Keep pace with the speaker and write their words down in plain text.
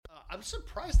I'm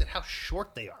surprised at how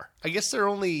short they are. I guess they're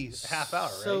only a half hour,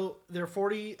 right? So they're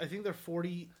 40. I think they're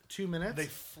 42 minutes. They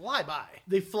fly by.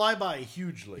 They fly by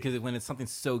hugely. Because when it's something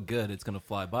so good, it's going to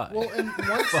fly by. Well, and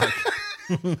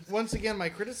once again, my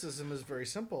criticism is very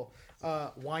simple.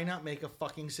 Why not make a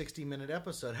fucking 60-minute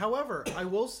episode? However, I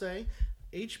will say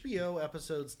HBO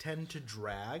episodes tend to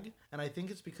drag, and I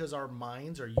think it's because our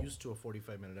minds are used to a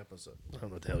 45-minute episode. I don't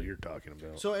know what the hell you're talking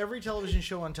about. So every television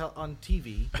show on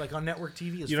TV, like on network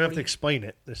TV, is You don't have to explain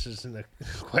it. This isn't a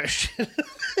question.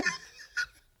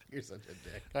 You're such a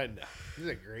dick. I know. These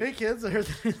are great. Hey kids, I heard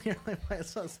that I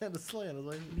saw Santa Sleigh and I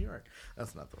was like, in New York.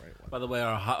 That's not the right one. By the way,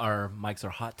 our mics are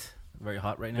hot. Very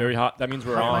hot right now. Very hot. That means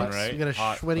we're Hot on, mics? right? You got a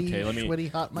Hot. sweaty, Okay, let me- sweaty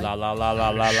hot mic? La la la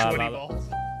la la la Sweaty la. balls.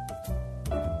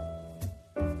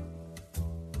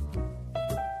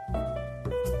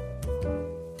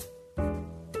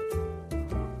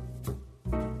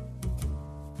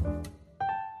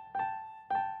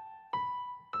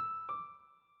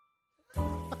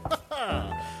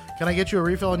 Can I get you a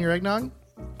refill on your eggnog?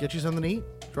 Get you something to eat?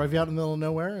 Drive you out in the middle of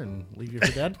nowhere and leave you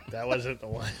for dead? That wasn't the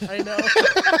one. I know.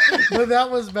 But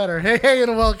that was better. Hey,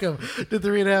 and welcome to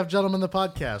 3.5 Gentlemen, the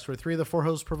podcast, where 3 of the 4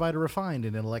 hosts provide a refined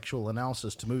and intellectual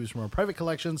analysis to movies from our private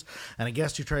collections, and a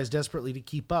guest who tries desperately to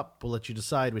keep up. We'll let you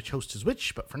decide which host is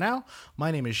which, but for now,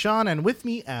 my name is Sean, and with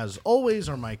me, as always,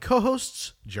 are my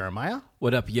co-hosts, Jeremiah,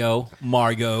 What up, yo?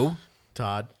 Margot.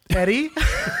 Todd, Eddie,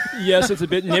 Yes, it's a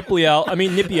bit nipply out. I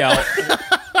mean, nippy out.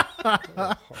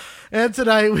 and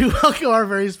tonight we welcome our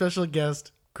very special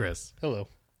guest, Chris. Hello.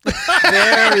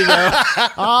 There we go.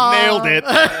 Nailed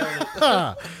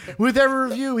it. With every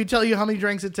review, we tell you how many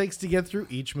drinks it takes to get through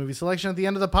each movie selection. At the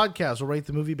end of the podcast, we'll rate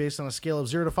the movie based on a scale of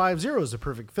 0 to 5. 0 is a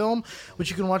perfect film, which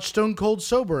you can watch stone cold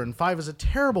sober, and 5 is a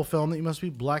terrible film that you must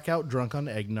be blackout drunk on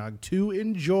eggnog to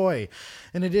enjoy.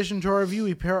 In addition to our review,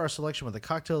 we pair our selection with a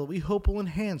cocktail that we hope will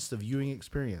enhance the viewing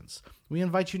experience. We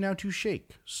invite you now to shake,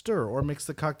 stir, or mix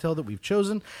the cocktail that we've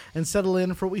chosen and settle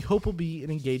in for what we hope will be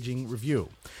an engaging review.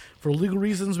 For legal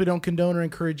reasons, we don't condone or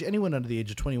encourage anyone under the age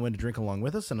of 21 to drink along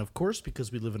with us. And of course,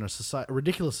 because we live in a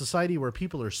ridiculous society where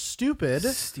people are stupid,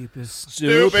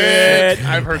 Stupid.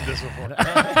 I've heard this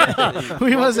before.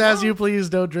 we must ask you, please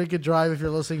don't drink and drive if you're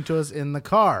listening to us in the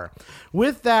car.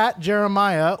 With that,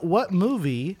 Jeremiah, what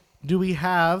movie do we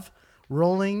have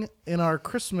rolling in our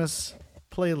Christmas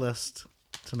playlist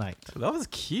tonight? That was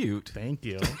cute. Thank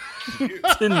you.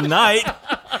 Tonight,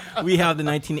 we have the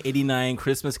 1989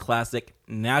 Christmas classic,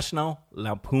 National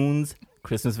Lampoon's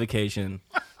Christmas Vacation.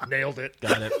 Nailed it.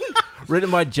 Got it.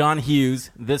 Written by John Hughes,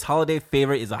 this holiday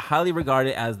favorite is highly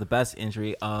regarded as the best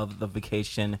entry of the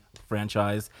Vacation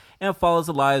franchise and follows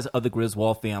the lives of the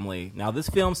Griswold family. Now, this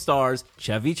film stars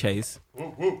Chevy Chase,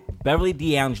 Beverly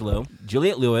D'Angelo,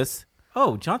 Juliette Lewis,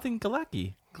 Jonathan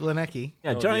Galecki. Galecki.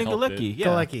 Yeah, Oh, Jonathan they helped Galecki. it. Yeah.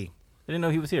 Galecki. I didn't know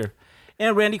he was here.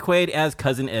 And Randy Quaid as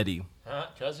Cousin Eddie.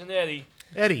 Cousin Eddie.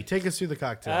 Eddie, take us through the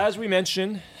cocktail. As we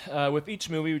mentioned, with each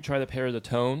movie, we try to pair the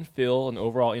tone, feel, and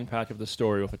overall impact of the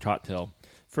story with a cocktail.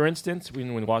 For instance,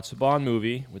 when we watch the Bond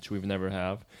movie, which we've never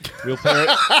have, we'll pair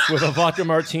it with a vodka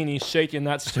martini shaken,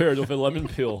 not stirred, with a lemon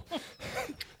peel.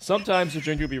 Sometimes the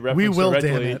drink will be referenced will, damn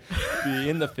directly it. be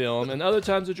in the film, and other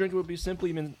times the drink will be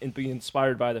simply be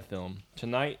inspired by the film.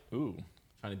 Tonight,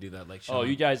 Trying to do that like Sean. Oh,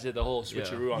 you guys did the whole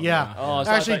switcheroo on Yeah. me. Oh, so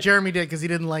I Actually, thought- Jeremy did because he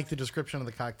didn't like the description of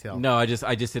the cocktail. No, I just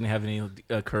didn't have any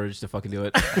courage to fucking do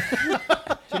it.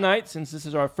 Tonight, since this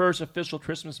is our first official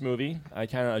Christmas movie, I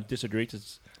kind of disagree.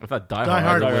 Cause I thought Die Die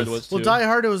Hard Hard was- was. Well, too. Die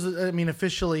Hard was,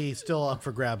 officially still up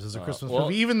for grabs as a Christmas well-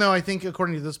 movie, even though I think,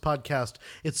 according to this podcast,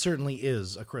 it certainly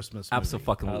is a Christmas movie.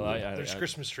 Absolutely. There's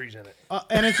Christmas trees in it.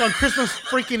 And it's on Christmas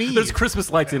freaking Eve. There's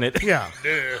Christmas lights in it. Yeah.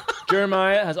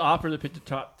 Jeremiah has offered to pick the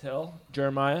cocktail.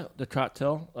 Jeremiah,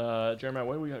 Jeremiah,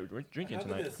 what are we drinking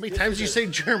tonight? How many times do you say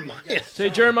Jeremiah? Say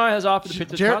Jeremiah has offered to pick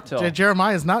the cocktail.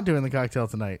 Jeremiah is not doing the cocktail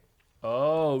tonight.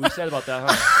 Oh, we said about that,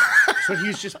 huh? That's what he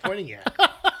was just pointing at.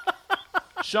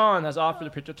 Sean has offered to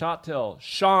pick the cocktail.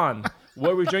 Sean, what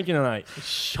are we drinking tonight?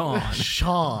 Sean.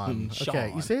 Sean. Sean.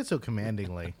 Okay, you say it so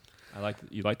commandingly.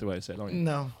 You like the way I said it, don't you?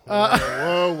 No.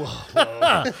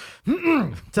 Whoa.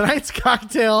 Tonight's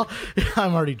cocktail.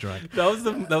 I'm already drunk. That was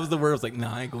the word. I was like,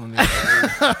 nah, I ain't going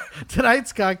there.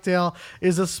 Tonight's cocktail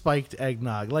is a spiked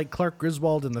eggnog. Like Clark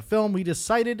Griswold in the film, we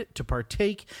decided to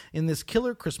partake in this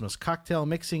killer Christmas cocktail,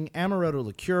 mixing amaretto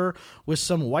liqueur with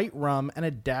some white rum and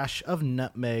a dash of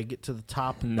nutmeg to the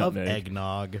top of Nutmeg.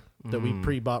 eggnog. that we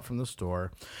pre-bought from the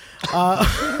store.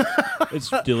 It's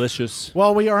delicious.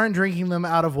 While we aren't drinking them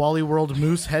out of Wally World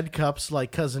Moose head cups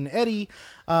like Cousin Eddie,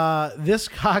 this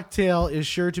cocktail is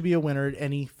sure to be a winner at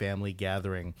any family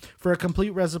gathering. For a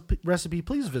complete recipe,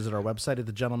 please visit our website at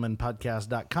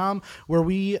thegentlemanpodcast.com, where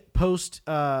we post,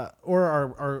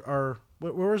 or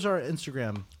where's our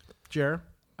Instagram, Jer?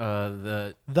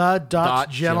 The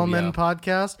Gentleman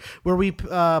podcast, where we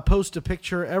post a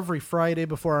picture every Friday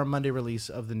before our Monday release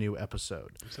of the new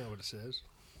episode. Is that what it says?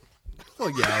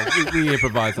 Well, yeah, we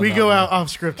improvise. On We that go one. out off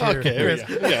script here. Okay, Chris.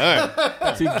 yeah, all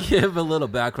right. To give a little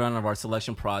background of our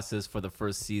selection process for the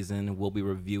first season, we'll be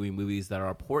reviewing movies that are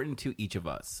important to each of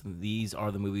us. These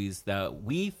are the movies that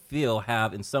we feel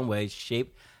have, in some way,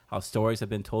 shaped how stories have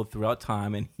been told throughout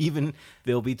time, and even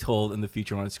they'll be told in the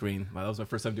future on screen. Wow, that was my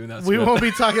first time doing that. We script. won't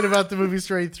be talking about the movie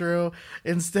straight through.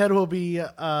 Instead, we'll be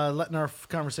letting our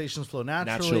conversations flow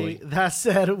naturally. That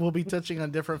said, we'll be touching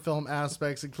on different film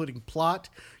aspects, including plot,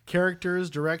 characters,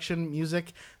 direction,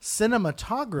 music,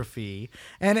 cinematography,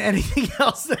 and anything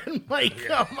else that might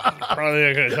come up. Probably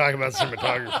not going to talk about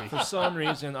cinematography. For some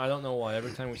reason, I don't know why.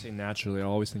 Every time we say naturally, I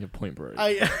always think of Point Break.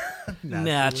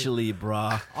 Naturally,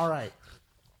 brah. All right.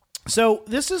 So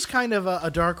this is kind of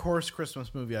a dark horse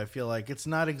Christmas movie, I feel like. It's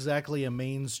not exactly a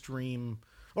mainstream...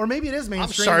 Or maybe it is I'm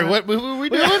mainstream. sorry, what movie were we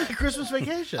doing? Christmas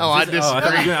Vacation. Oh, I I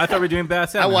thought we were doing Bad I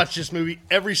Santa. watch this movie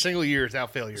every single year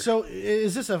without failure. So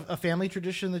is this a family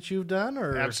tradition that you've done?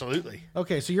 Or Absolutely.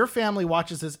 Okay, so your family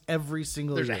watches this every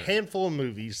single There's year. a handful of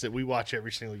movies that we watch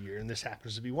every single year, and this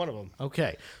happens to be one of them.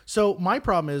 Okay, so my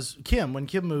problem is Kim. When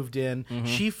Kim moved in, Mm-hmm.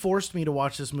 she forced me to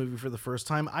watch this movie for the first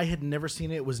time. I had never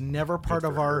seen it. It was never part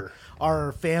of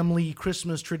our family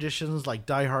Christmas traditions like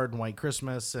Die Hard and White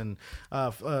Christmas and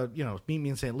Meet Me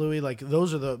in St. Louis. Like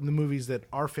those are the movies that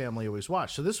our family always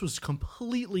watched. So this was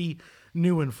completely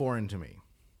new and foreign to me.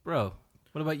 Bro,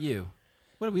 what about you?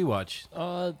 What did we watch?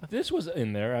 This was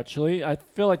in there, actually. I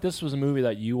feel like this was a movie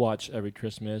that you watch every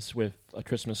Christmas with A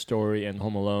Christmas Story and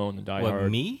Home Alone and Die What,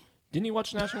 Hard. me? Didn't you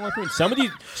watch National Lampoon? Somebody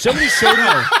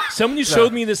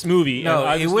showed me this movie. No, and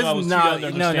I it just was knew I too not. young to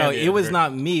understand It was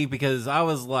not me because I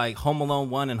was like Home Alone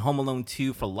 1 and Home Alone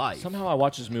 2 for life. Somehow I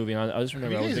watched this movie and I just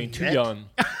remember I was guys being too met? young.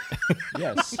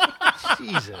 Yes.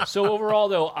 Jesus. So overall,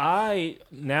 though,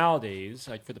 nowadays,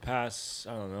 like for the past,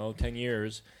 10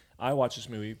 years, I watch this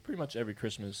movie pretty much every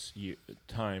Christmas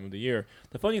time of the year.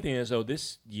 The funny thing is, though,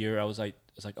 this year I was like,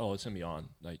 oh, it's gonna be on.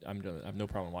 Like, I have no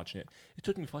problem watching it. It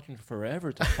took me fucking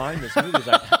forever to find this movie. It's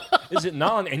like, is it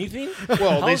not on anything?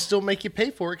 Well, they How- still make you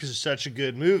pay for it because it's such a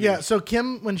good movie. Yeah, so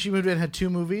Kim, when she moved in, had two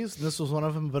movies. This was one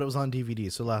of them, but it was on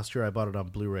DVD. So last year I bought it on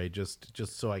Blu-ray just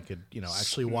so I could,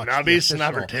 actually watch the Snobbies, official,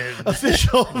 number 10.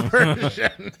 official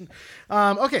version.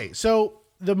 Okay, so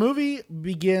the movie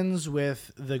begins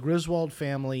with the Griswold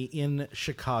family in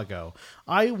Chicago.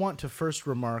 I want to first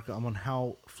remark on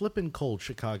how flippin' cold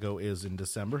Chicago is in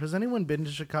December. Has anyone been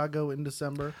to Chicago in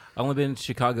December? I've only been in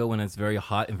Chicago when it's very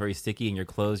hot and very sticky, and your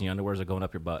clothes and your underwears are going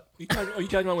up your butt. Are you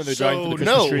talking about when they're So, driving through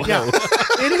the Christmas no.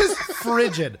 tree? Yeah, it is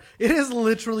frigid. It is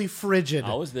literally frigid.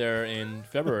 I was there in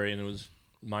February and it was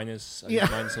minus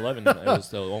 11. It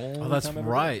was the only Oh, that's time I've ever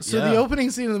right. So yeah. the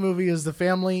opening scene of the movie is the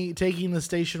family taking the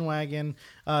station wagon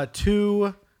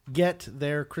to get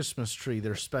their Christmas tree,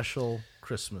 their special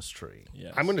Christmas tree. been.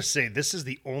 Yes. I'm going to say this is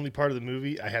the only part of the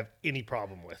movie I have any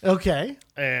problem with. Okay.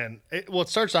 And it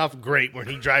starts off great when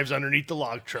he drives underneath the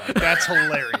log truck. That's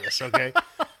hilarious, okay?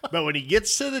 But when he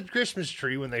gets to the Christmas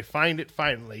tree, when they find it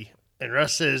finally, and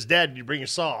Russ says, "Dad, did you bring a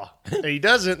saw?" And he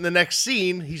doesn't. In the next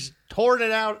scene, he's torn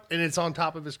it out, and it's on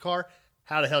top of his car.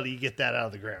 How the hell do you get that out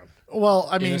of the ground? Well,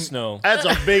 I in mean, the snow. That's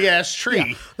a big-ass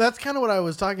tree. that's kind of what I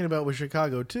was talking about with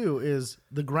Chicago, too, is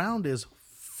the ground is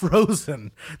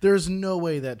frozen. There's no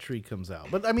way that tree comes out.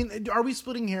 But, I mean, are we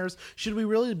splitting hairs? Should we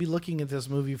really be looking at this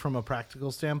movie from a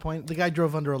practical standpoint? The guy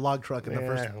drove under a log truck in the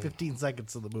first 15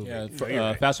 seconds of the movie.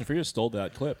 Yeah, Fast and Furious stole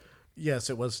that clip. Yes,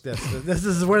 it was. This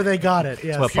is where they got it.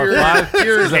 Yes. What, part 5?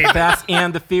 Is it Fast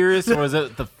and the Furious, or is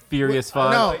it the Furious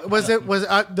 5? No, was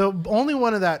the only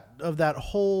one of that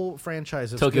whole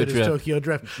franchise that's Tokyo good is Drift. Tokyo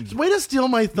Drift. Way to steal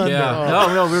my thunder.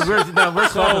 Yeah. No, we're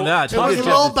talking that. It was Tokyo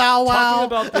Lil Drift. Bow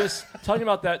Wow. Talking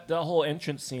about that whole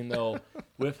entrance scene though,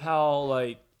 with how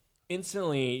like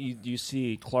instantly you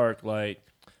see Clark like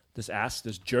this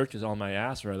jerk is on my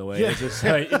ass right away. Yeah. It's just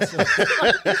like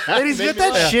And he's got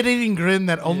that shit-eating grin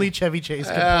that only Chevy Chase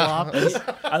can pull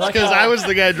off. I like Because how, I was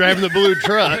the guy driving the blue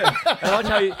truck. I like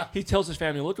how he tells his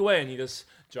family look away and he just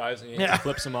drives and he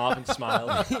flips them off and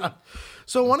smiles.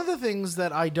 So one of the things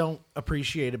that I don't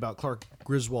appreciate about Clark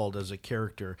Griswold as a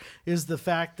character is the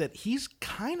fact that he's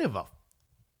kind of a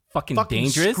fucking fucking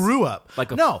dangerous. screw up.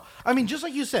 Like a- No, I mean, just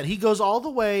like you said, he goes all the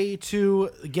way to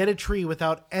get a tree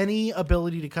without any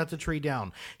ability to cut the tree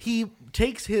down. He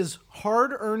takes his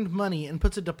hard-earned money and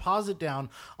puts a deposit down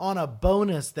on a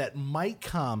bonus that might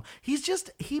come.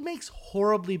 He makes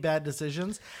horribly bad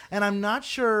decisions, and I'm not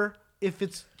sure if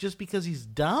it's just because he's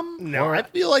dumb. No, I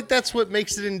feel like that's what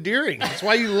makes it endearing. That's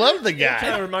why you love the guy.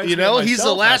 kinda reminds You me of know, he's the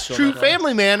myself, last actually, true like that.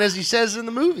 family man, as he says in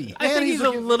the movie. I think he's a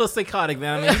little psychotic,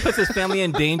 man. I mean, he puts his family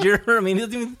in danger. I mean, he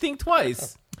doesn't even think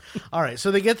twice. All right,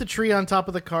 so they get the tree on top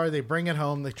of the car. They bring it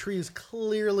home. The tree is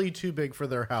clearly too big for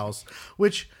their house,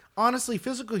 which honestly,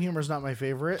 physical humor is not my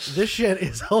favorite. This shit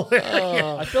is hilarious.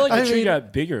 I feel like the tree mean-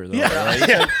 got bigger though.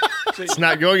 Yeah. Right? It's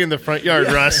not going in the front yard,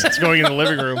 Russ. It's going in the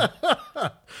living room.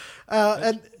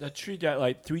 And The tree got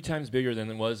like 3 times bigger than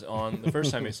it was on the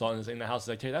first time they saw it in the house.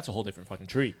 Like, hey, that's a whole different fucking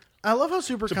tree. I love how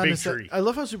super a big condescending. tree. I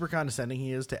love how super condescending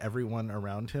he is to everyone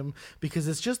around him because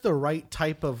it's just the right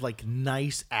type of like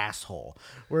nice asshole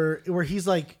where he's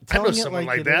like I know telling it someone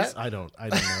like like it is. that. I don't know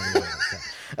anyone like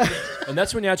that. And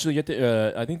that's when you actually get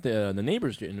I think the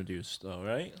neighbors get introduced, though,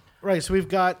 right? Right, so we've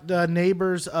got the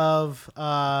neighbors of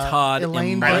Todd and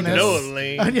Elaine Margot. Dennis. No,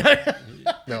 Elaine.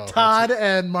 No, Todd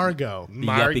and Margot, The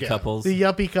Margo. yuppie couples. the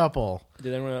yuppie couple.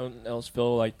 Did anyone else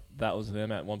feel like that was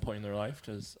them at one point in their life?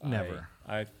 Because Never.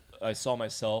 I saw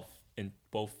myself in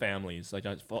both families. Like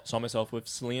I saw myself with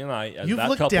Celine and I as You've that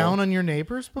looked couple. down on your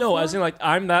neighbors before? No, as in like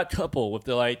I'm that couple with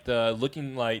the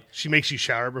looking like She makes you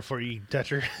shower before you touch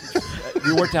her.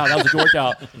 we worked out. That was a good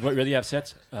workout. What really have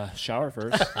sex? Shower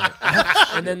first,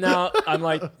 and then now I'm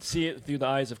like see it through the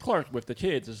eyes of Clark with the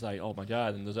kids. It's like oh my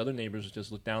god, and those other neighbors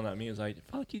just look down at me. It's like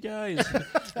fuck you guys.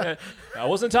 I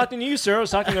wasn't talking to you, sir. I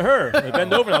was talking to her.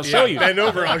 Bend over and I'll show you. Bend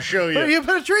over, I'll show you. you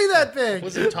put a tree that big.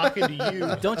 Wasn't talking to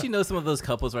you. Don't you know some of those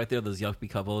couples right there, those yuppie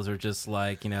couples, are just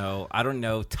like, I don't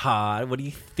know, Todd, what do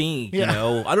you think?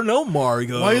 Yeah. I don't know,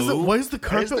 Margot. Why is the Why is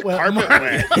carpet the wet?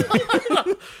 carpet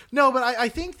wet? No, but I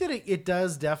think that it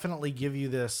does definitely give you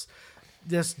this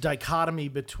dichotomy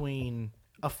between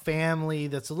a family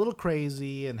that's a little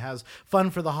crazy and has fun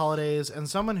for the holidays and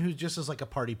someone who just is like a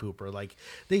party pooper. Like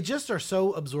they just are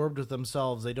so absorbed with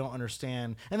themselves they don't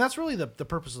understand. And that's really the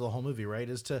purpose of the whole movie, right?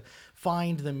 Is to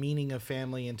find the meaning of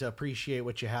family and to appreciate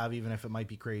what you have even if it might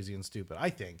be crazy and stupid.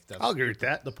 I think that's I'll agree with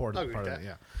that. the part I'll of agree with it, that.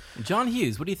 yeah. John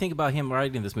Hughes, what do you think about him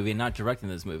writing this movie and not directing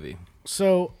this movie?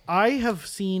 So I have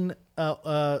seen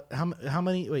how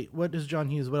many? Wait, what is John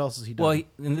Hughes? What else has he done? Well,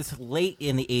 in this late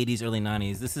in the 80s, early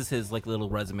 90s, this is his like little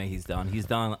resume he's done. He's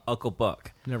done Uncle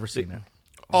Buck. Never seen it.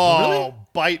 Oh,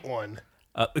 bite one.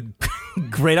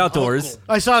 Great Outdoors.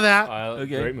 I saw that.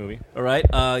 Okay. Great movie. All right.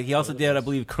 He also did, I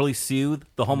believe, Curly Sue,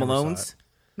 The Home Never saw Alones.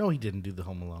 No, he didn't do the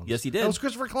Home Alone. Yes, he did. That was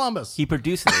Christopher Columbus. He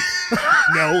produced it.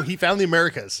 No, he found the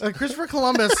Americas. Christopher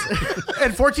Columbus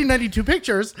and 1492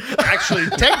 Pictures. Actually,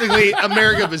 technically,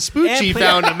 America Vespucci And play-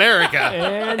 found America.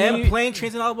 And Plane,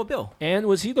 Trains, and Automobile. And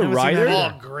was he the Never seen writer?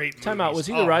 that Oh, great. Time out. Was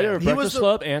he movies. the writer man. of He was Breakfast the-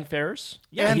 Club and Ferris?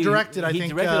 And he directed, I he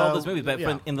think, directed all those movies, but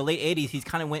yeah. in the late 80s, he's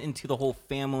kind of went into the whole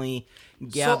family So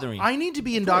gathering. I need to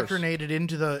be indoctrinated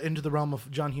into the realm of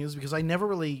John Hughes because I never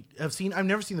really have seen. I've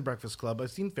never seen The Breakfast Club.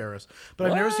 I've seen Ferris, but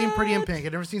I've never seen Pretty in Pink.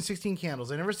 I've never seen 16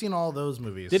 Candles. I've never seen all those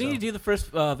movies. Didn't so you do the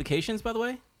first Vacations, by the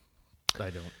way? I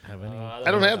don't have any.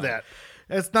 I don't have that.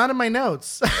 It's not in my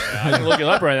notes. I can look it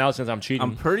up right now since I'm cheating.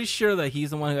 I'm pretty sure that he's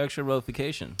the one who actually wrote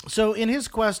Vacation. So in his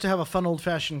quest to have a fun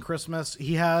old-fashioned Christmas,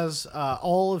 he has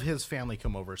all of his family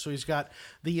come over. So he's got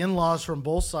the in-laws from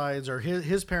both sides, or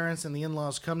his parents and the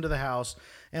in-laws come to the house.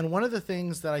 And one of the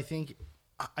things that I think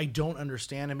I don't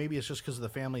understand, and maybe it's just because of the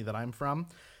family that I'm from,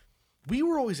 we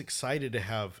were always excited to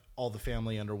have all the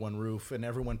family under one roof and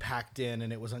everyone packed in,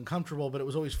 and it was uncomfortable, but it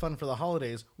was always fun for the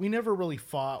holidays. We never really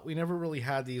fought. We never really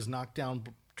had these knockdown,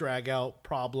 drag-out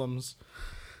problems.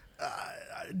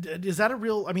 Is that a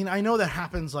real? I mean, I know that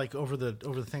happens like over the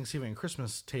Thanksgiving and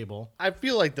Christmas table. I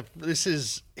feel like this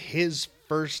is his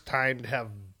first time to have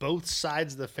both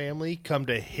sides of the family come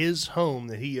to his home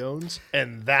that he owns,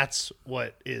 and that's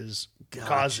what is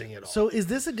causing it all. So is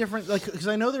this a different, like, because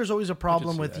I know there's always a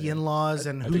problem with the in-laws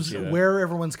and where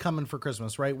everyone's coming for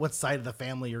Christmas, right? What side of the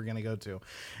family you're going to go to.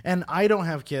 And I don't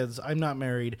have kids. I'm not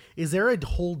married. Is there a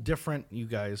whole different, you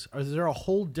guys, is there a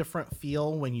whole different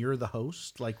feel when you're the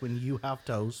host? Like when you have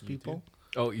to host people?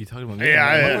 Oh, you're talking about me?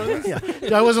 yeah, Yeah.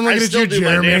 I wasn't I looking at still you, do my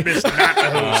Jeremy. damnedest not to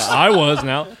host. I was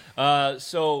now.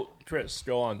 So, Chris,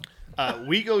 go on.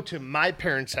 We go to my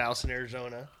parents' house in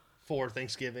Arizona for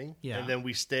Thanksgiving, Yeah. and then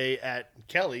we stay at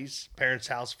Kelly's parents'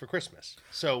 house for Christmas.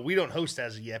 So we don't host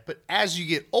as of yet, but as you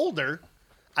get older,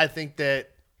 I think that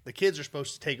the kids are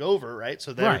supposed to take over, right?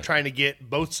 So they're Right. trying to get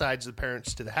both sides of the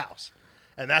parents to the house,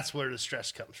 and that's where the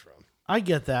stress comes from. I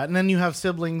get that. And then you have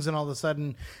siblings, and all of a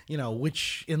sudden,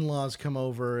 which in-laws come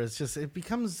over. It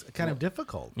becomes kind of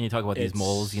difficult. And you talk about these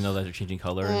moles, that are changing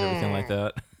color and everything like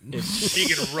that. You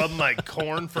can rub my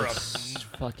corn for a.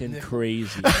 Fucking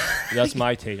crazy. That's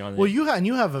my take on it. Well, you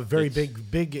have a very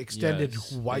big extended,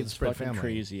 widespread it's fucking family.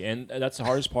 Crazy, and that's the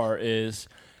hardest part is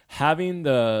having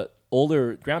the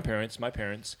older grandparents, my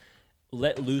parents,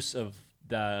 let loose of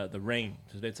the reign.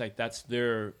 It's like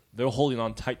they're holding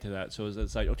on tight to that. So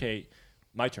it's like, okay,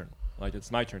 my turn. Like,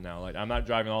 it's my turn now. Like, I'm not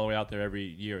driving all the way out there every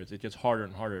year. It gets harder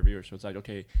and harder every year. So it's like,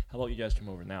 okay, how about you guys come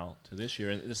over now to this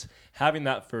year? And just having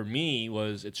that for me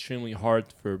was extremely hard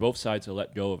for both sides to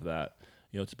let go of that.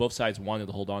 It's both sides wanted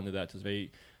to hold on to that because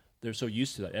they're so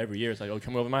used to that every year. It's like, oh,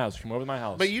 come over to my house, come over to my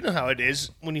house. But you know how it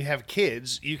is when you have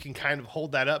kids, you can kind of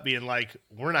hold that up, being like,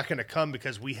 we're not going to come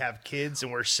because we have kids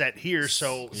and we're set here.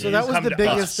 So that was the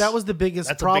biggest. That was the biggest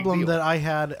That's problem that I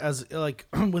had as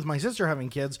with my sister having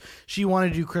kids. She wanted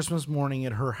to do Christmas morning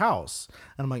at her house,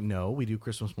 and I'm like, no, we do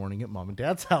Christmas morning at mom and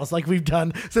dad's house, like we've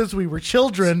done since we were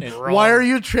children. Why are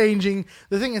you changing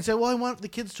the thing? And said, well, I want the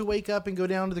kids to wake up and go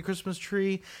down to the Christmas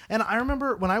tree. And I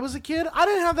remember when I was a kid, I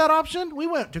didn't have that option. We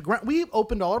went to we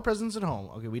opened all our presents at home.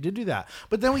 Okay, we did do that.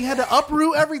 But then we had to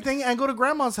uproot everything and go to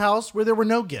grandma's house where there were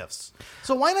no gifts.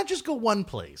 So why not just go one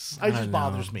place? It just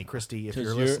bothers me, Christy, if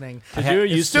you're listening.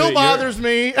 It still bothers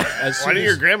me. Why didn't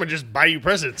your grandma just buy you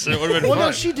presents? It would have been fun.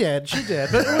 No, she did.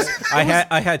 But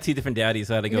I had two different daddies,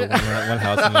 so I had to go one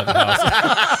house and another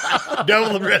house.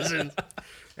 Double the presents.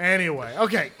 Anyway,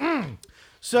 okay.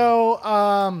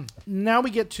 So now we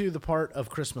get to the part of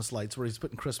Christmas lights where he's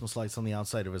putting Christmas lights on the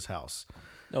outside of his house.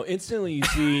 No, instantly you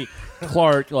see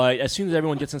Clark, like, as soon as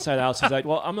everyone gets inside the house, he's like,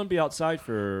 well, I'm going to be outside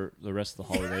for the rest of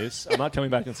the holidays. I'm not coming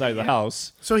back inside the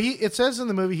house. So it says in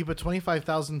the movie he put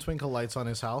 25,000 twinkle lights on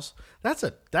his house. That's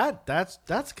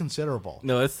considerable.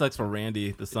 No, it sucks for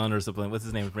Randy, the son or something. What's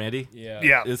his name? Randy?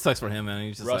 Yeah. It sucks for him, man.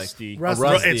 He's just Rusty.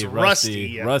 It's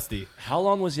Rusty. Yeah. Rusty. How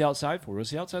long was he outside for? Was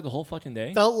he outside the whole fucking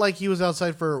day? Felt like he was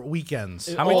outside for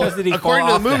weekends. How many times did he fall According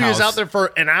to off the movie, he house? was out there for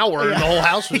an hour and the whole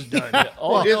house was done.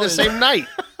 Oh, He did no, the same night.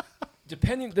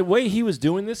 Depending the way he was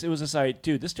doing this, it was just like,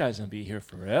 dude, this guy's gonna be here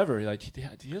forever. Like, he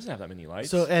doesn't have that many lights.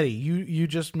 So Eddie, you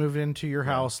just moved into your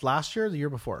house last year or the year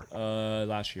before?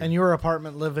 Last year. And you were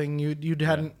apartment living. You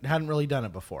hadn't really done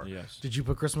it before. Yes. Did you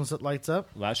put Christmas lights up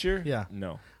Last year? Yeah.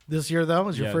 No. This year though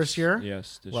was your Yes. first year.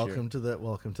 Yes. This Welcome year. to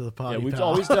the potty. Yeah, we've pal.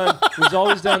 always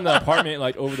done the apartment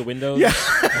like over the windows. Yeah.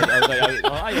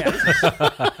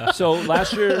 So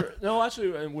last year,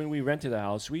 when we rented the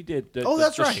house, we did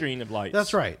the string of lights.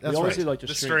 That's right. We always did like the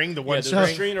string, the one the string.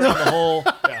 string around the whole.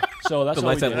 Yeah. So that's The what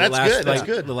lights we that did. That's last, good, that's like,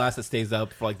 good. The last that stays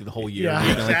up for like the whole year. Yeah. or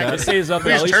something like Exactly. that. It stays up.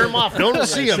 We at just least turn them off. Don't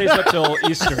see It them. stays up till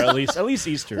Easter at least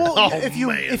Easter. Well, Oh,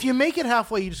 if you make it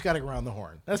halfway, you just got to go around the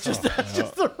horn. That's just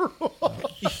the rule.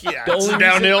 Yeah, The it's only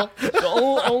downhill.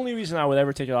 the only reason I would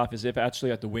ever take it off is if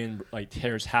actually like the wind like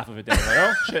tears half of it down. Like,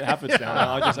 oh shit, half of it's down.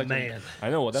 I just like Man. I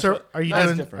know. That's So what, are you that's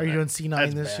doing different. C9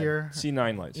 That's this bad. year?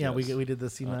 C9 lights? Yeah, yes. we did the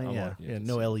C9. I Yeah, want- yeah,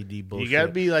 no LED bullshit. You got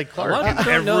to be like A Clark. lot of people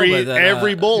don't know Every about that,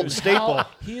 every bolt Dude, staple.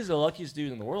 he is the luckiest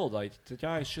dude in the world. Like the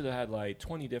guy should have had like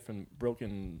 20 different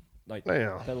broken. Like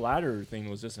Yeah. that ladder thing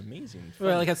was just amazing.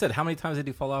 Well, like I said, how many times did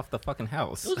he fall off the fucking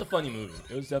house? It was a funny movie.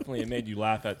 It was definitely it made you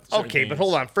laugh at. certain Okay, but things.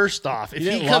 hold on. First off, if He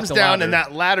didn't he lock comes the down ladder. and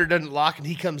that ladder doesn't lock and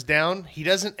he comes down, he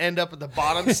doesn't end up at the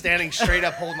bottom standing straight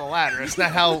up holding the ladder. That's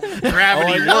not how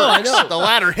gravity I know. works. The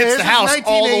ladder hits This the is house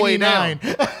all the way down.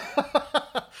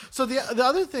 1989. So the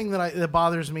other thing that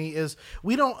bothers me is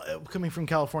we don't, coming from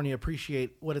California,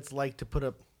 appreciate what it's like to put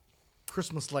up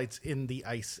Christmas lights in the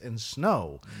ice and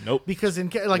snow. Nope. Because Why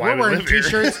we're we wearing live here.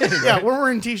 t-shirts. Yeah, we're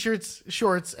wearing t-shirts,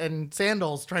 shorts, and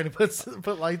sandals trying to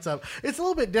put lights up. It's a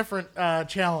little bit different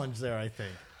challenge there, I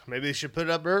think. Maybe they should put it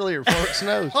up earlier before it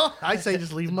snows. I say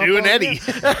just leave them up. Do an all Eddie.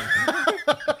 year.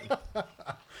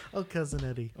 Oh, cousin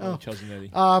Eddie. Oh, Cousin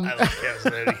Eddie. I love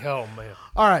Cousin Eddie. Oh, man.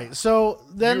 All right, so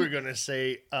then You were going to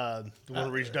say the one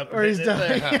where he's dumping or he's it.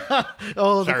 done.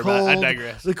 Oh, the Sorry cold. about it. I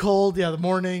digress. The cold, the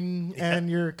morning, and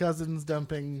your cousin's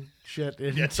dumping shit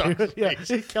it's on into his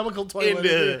face. chemical toilet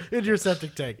Into- into your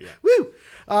septic tank. Woo!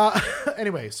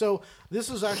 Anyway, so this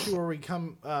is actually where we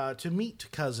come to meet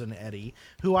cousin Eddie,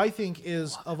 who I think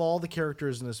is of all the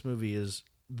characters in this movie is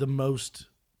the most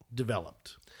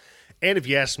developed. And if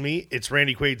you ask me, it's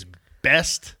Randy Quaid's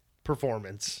best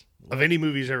performance of any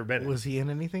movie he's ever been in. Was he in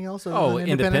anything else? other Oh, than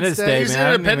Independence Day, He's in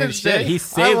man. Independence I mean, shit, Day. He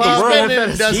saved the love world.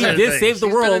 Independence Day. He Dozens of did things. save the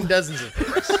He's been in world. dozens of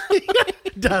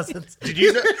things. Dozens. Did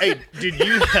you? Hey, did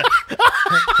you?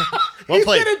 Well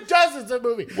played. He's been in dozens of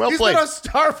movies. Well He's played. been a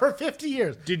star for 50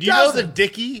 years. Did you know the Dozens.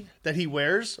 dickie that he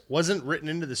wears wasn't written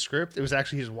into the script? It was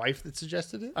actually his wife that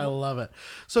suggested it. I love it.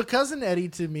 So Cousin Eddie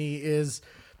to me is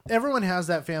everyone has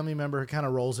that family member who kind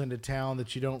of rolls into town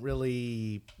that you don't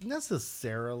really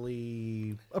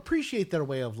necessarily appreciate their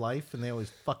way of life, and they always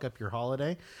fuck up your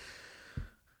holiday.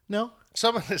 No?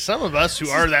 Some of us who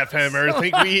are that family member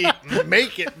think we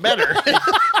make it better.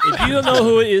 If you don't know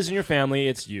who it is in your family,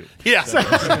 it's you. Yeah.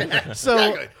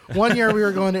 So one year we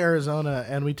were going to Arizona,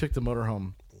 and we took the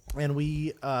motorhome, and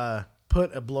we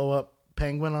put a blow-up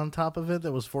penguin on top of it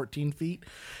that was 14 feet.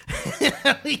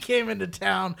 We came into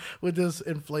town with this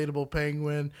inflatable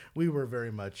penguin. We were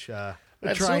very much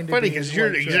That's trying so funny to be because you're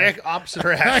the white trash. exact opposite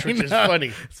of Ash, which is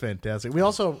funny. It's fantastic. We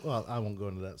also, well, I won't go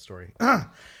into that story.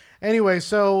 Anyway,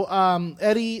 so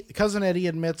Cousin Eddie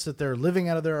admits that they're living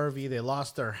out of their RV. They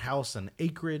lost their house and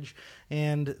acreage,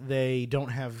 and they don't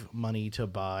have money to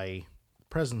buy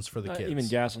presents for the Not kids. even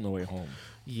gas on the way home.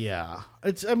 Yeah.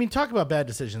 Talk about bad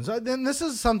decisions. Then this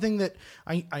is something that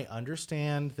I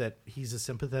understand that he's a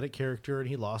sympathetic character and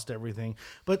he lost everything,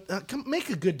 but make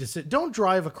a good decision. Don't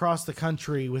drive across the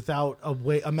country without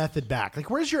a method back. Like,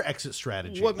 where's your exit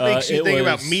strategy? What makes you it think was-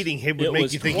 about meeting him would it make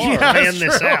was you think Clark. you Yeah, plan that's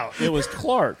this true. out? It was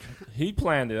Clark. He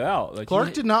planned it out. Like Clark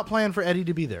he, did not plan for Eddie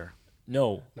to be there.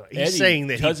 No, He's Eddie, saying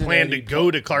that he cousin planned to Eddie go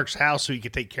to Clark's house so he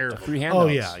could take care of him. free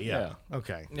handouts. Oh, yeah.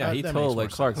 Okay. Yeah, he That told makes like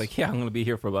more Clark, sense. like, yeah, I'm going to be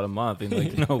here for about a month. And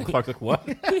like, no, Clark's like, what?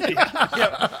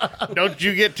 Don't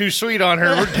you get too sweet on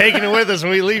her. We're taking it with us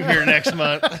when we leave here next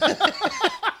month.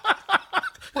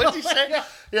 What'd he say?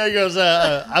 Yeah, he goes,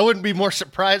 I wouldn't be more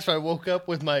surprised if I woke up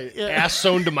with my ass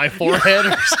sewn to my forehead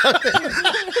or something.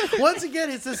 Once again,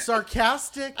 it's a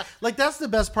sarcastic. Like, that's the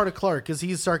best part of Clark, is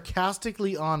he's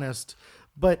sarcastically honest,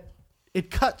 but it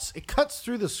cuts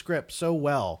through the script so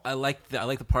well. I like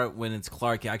the part when it's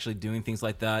Clark actually doing things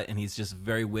like that, and he's just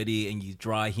very witty and you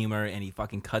dry humor, and he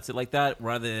fucking cuts it like that,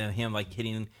 rather than him like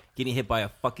getting hit by a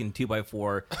fucking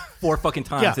 2x4 four fucking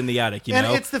times in the attic. You and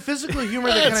know, it's the physical humor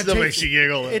that kind still of makes you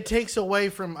giggle. It takes away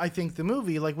from, I think, the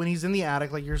movie, like when he's in the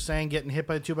attic, like you're saying, getting hit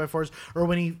by 2x4s, or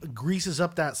when he greases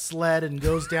up that sled and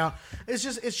goes down.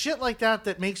 It's shit like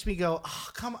that makes me go, oh,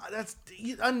 come on, that's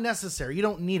unnecessary. You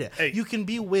don't need it. Hey. You can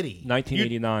be witty.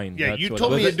 1989. Yeah, that's you what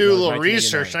told it me was. to do a It was little 1989.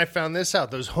 research, and I found this out.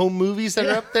 Those home movies that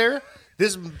are up there,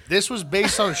 this was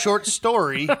based on a short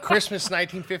story, Christmas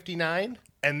 1959.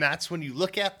 And that's when you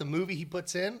look at the movie he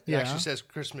puts in. It Yeah. actually says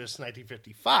Christmas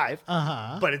 1955.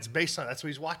 But it's based on, that's what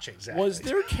he's watching exactly. Was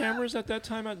there cameras at that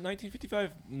time at 1955?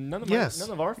 None of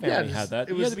our Yeah, family had that.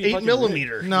 It You had was to be 8 fucking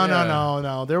millimeter.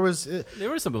 No. There was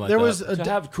there was something like there that. was To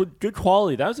have good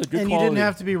quality. That was a good and quality. you didn't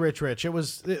have to be rich. It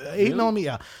was 8mm.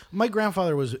 Yeah, my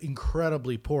grandfather was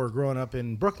incredibly poor growing up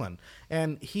in Brooklyn,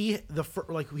 and he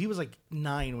was like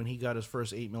 9 when he got his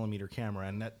first 8mm camera,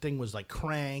 and that thing was like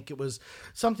crank. It was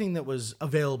something that was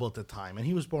available at the time, and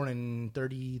he was born in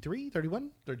 33,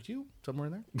 31, 32, somewhere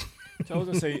in there. So I was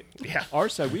gonna say, Yeah. our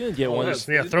side we didn't get one.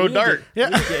 yeah, We throw a didn't dart. Get,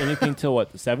 we didn't get anything till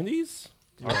what, the 70s?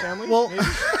 Our family? Well, Maybe?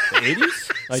 The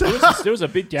 80s? Like there was a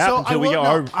big gap So until I we will- got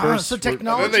our no, first. so And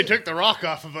technology. then they took the rock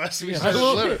off of us. We started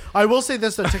living. I will say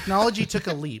this: the technology took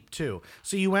a leap too.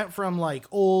 So you went from like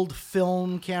old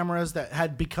film cameras that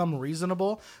had become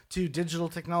reasonable to digital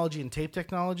technology and tape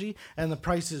technology, and the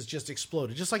prices just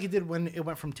exploded, just like it did when it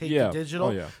went from tape Yeah. to digital.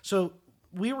 Oh, yeah. So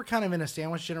we were kind of in a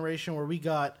sandwich generation where we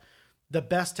got the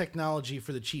best technology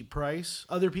for the cheap price.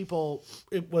 Other people,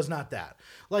 it was not that.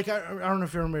 Like I don't know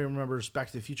if everybody remembers Back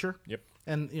to the Future. Yep.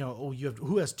 And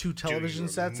who has 2 television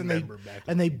sets, and remember Back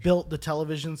to they built the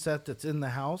television set that's in the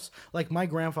house. Like my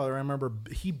grandfather, I remember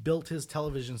he built his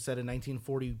television set in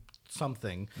 1940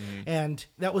 something, and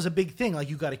that was a big thing. Like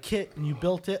you got a kit and you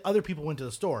built it. Other people went to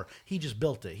the store. He just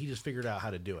built it. He just figured out how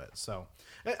to do it. So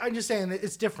I'm just saying that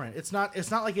it's different. It's not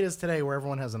like it is today where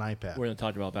everyone has an iPad. We're gonna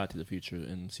talk about Back to the Future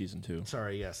in season 2.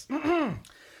 Sorry, yes.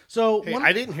 So Hey, one-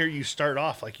 I didn't hear you start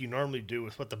off like you normally do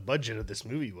with what the budget of this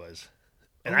movie was.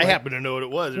 And I happen to know what it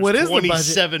was. It was What is the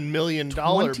budget? $27 million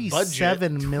budget.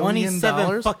 $27 million.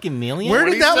 $27 fucking million. Where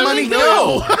did that 27 money million.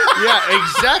 go? Yeah,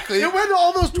 exactly. It went to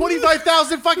all those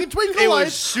 25,000 fucking twinkle It lights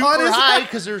was super on his high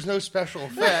because there was no special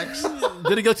effects.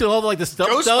 Did it go to all of like the stump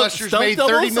Ghostbusters made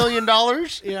 $30 million,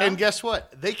 Yeah. and guess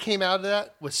what? They came out of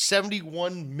that with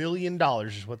 $71 million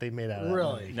is what they made out of that.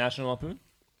 Really? National Lampoon.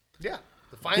 Yeah.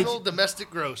 The final domestic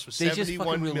gross was They just $71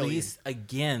 fucking million. released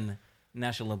again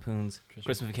National Lampoon's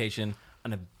Christmas Vacation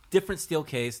on a different steel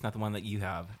case, not the one that you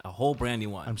have, a whole brand new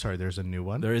one. I'm sorry, there's a new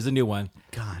one. There is a new one.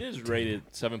 God. It is rated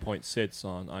 7.6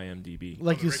 on IMDb.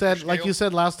 Like you Richter said, like scale? you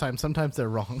said last time, sometimes they're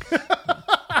wrong.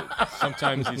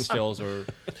 Sometimes these stills are.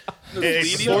 And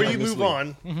before you move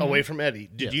on away from Eddie,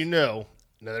 did you know,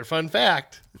 another fun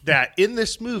fact, that in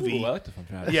this movie, Ooh, I like the fun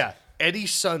fact. yeah,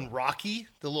 Eddie's son Rocky,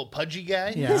 the little pudgy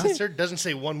guy, Yeah. sister, doesn't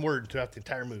say one word throughout the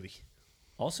entire movie.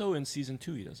 Also in season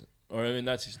 2, he doesn't. Or I mean,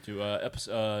 not season 2.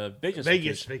 Vegas Vegas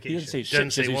Vacation. He Vacation. doesn't say Doesn't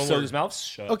shit say because he one sewed word. his mouth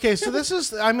shut. Okay, so this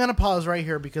is. I'm going to pause right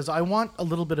here because I want a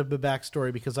little bit of a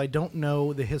backstory because I don't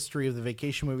know the history of the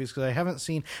vacation movies because I haven't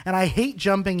seen, and I hate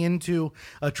jumping into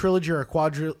a trilogy or a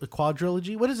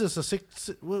quadrilogy. What is this? A six?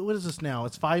 What is this now?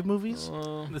 It's 5 movies.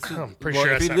 This is, I'm pretty well,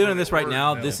 sure if that's you're not doing this right word,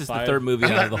 now, no. this is the 5. 3rd movie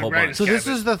out of the whole Right. bunch. So this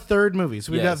Cabot. is the 3rd movie.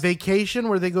 So we've got Yes. Vacation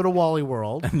where they go to Wally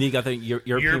World, And you got the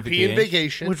European European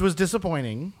Vacation. which was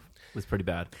disappointing. was pretty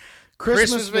bad.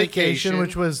 Christmas Vacation, Vacation.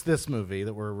 which was this movie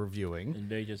that we're reviewing. In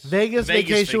Vegas. Vegas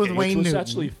Vacation with Vacation, Wayne Which was Newton.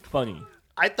 actually funny.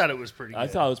 I thought it was pretty good. I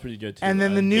thought it was pretty good too. And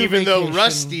then the I- new Even though Vacation-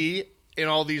 Rusty in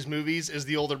all these movies is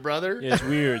the older brother. Yeah, it's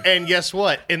weird. And guess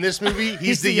what? In this movie,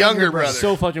 he's the younger brother.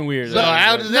 So fucking weird. So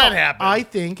how did that happen? I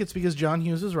think it's because John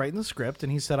Hughes is writing the script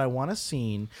and he said, I want a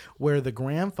scene where the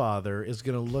grandfather is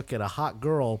going to look at a hot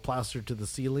girl plastered to the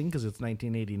ceiling because it's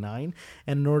 1989.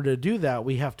 And in order to do that,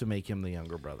 we have to make him the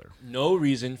younger brother. No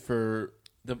reason for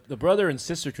the brother and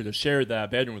sister to have shared that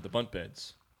bedroom with the bunk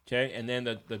beds. Okay, and then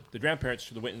the grandparents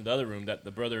should have went in the other room that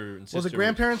the brother and sister. Well, the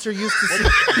grandparents are used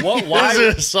to What? Why?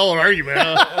 This is a solid argument.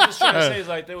 Huh? I'm just trying to say is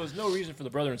like there was no reason for the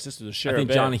brother and sister to share I think a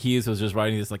bed. John Hughes was just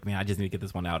writing this like, man, I just need to get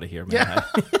this one out of here, man.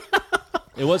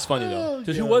 It was funny though.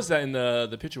 Because who was that in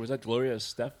the picture? Was that Gloria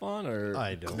Estefan or?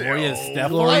 I don't know. Gloria No. Stefan.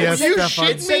 Gloria Are you Estefan. shitting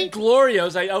It said Gloria.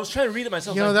 I was trying to read it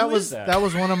myself. You know, like, that who was is that? that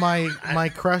was one of my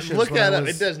crushes. Look when that I up.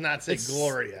 was- It does not say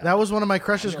Gloria. That was one of my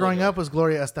crushes growing up was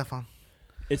Gloria Estefan.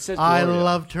 It says I Gloria.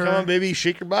 loved her. Come on, baby,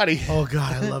 shake your body. Oh,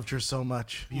 God, I loved her so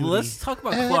much. Beauty. Let's talk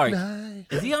about Clark.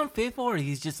 Is he unfaithful or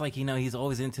he's just like, he's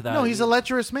always into that? No, he's a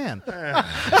lecherous man.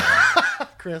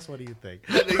 Chris, what do you think?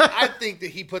 I think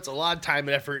that he puts a lot of time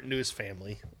and effort into his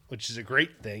family, which is a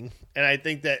great thing. And I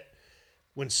think that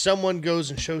when someone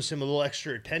goes and shows him a little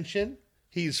extra attention,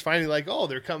 he's finally like, oh,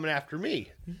 they're coming after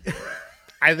me.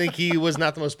 I think he was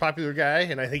not the most popular guy,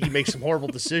 and I think he makes some horrible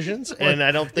decisions, and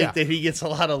I don't think that he gets a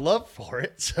lot of love for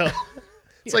it. So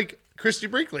it's like Christy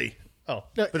Brinkley. Oh,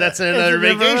 but that's another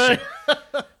vacation.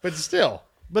 But still.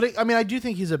 But I do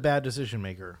think he's a bad decision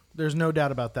maker. There's no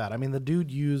doubt about that. I mean, the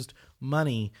dude used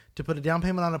money to put a down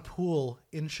payment on a pool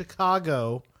in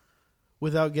Chicago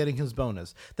without getting his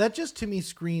bonus. That just to me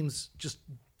screams just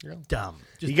dumb.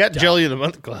 Just He got dumb. Jelly of the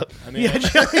Month Club. I mean, Yeah, he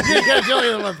got Jelly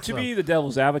of the Month to Club. be the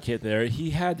devil's advocate there,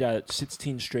 he had got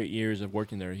 16 straight years of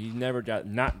working there. He never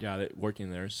not got it working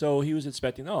there. So he was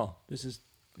expecting,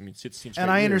 16 straight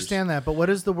And I years. understand that, but what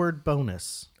is the word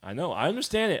bonus? I know. I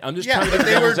understand it. I'm just Yeah, trying to be but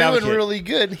the they were devil's doing advocate. really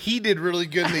good. He did really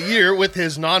good in the year with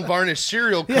his non-varnished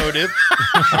cereal coated.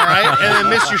 All right,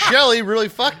 and then Mr. Shelley really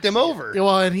fucked him over.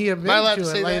 Well, and he Am I allowed admitted to to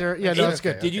say it that? later. Yeah, no, Okay. it's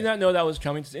good. Did you not know that was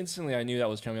coming? Instantly, I knew that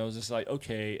was coming. I was just like,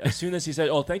 okay. As soon as he said,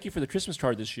 "Oh, thank you for the Christmas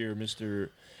card this year,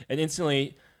 Mister," and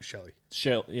instantly, Shelley.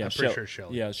 yeah, I'm pretty sure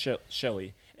Shelley. yeah,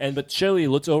 Shelley, but Shelley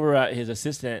looks over at his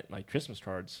assistant like Christmas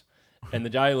cards, and the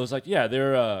guy was like, "Yeah,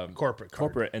 they're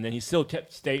Corporate. and then he still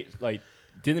kept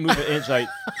didn't move an inch, like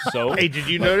so. Hey, did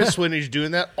you notice when he's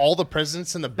doing that? All the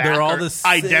presidents in the back They're all are the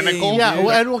same, identical. Yeah, dude.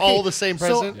 well, and okay, all the same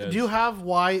president. So, do you have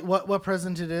what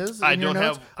present it is? I in your don't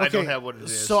notes? have- I don't have what it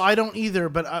is. So I don't either.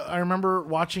 But I remember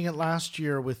watching it last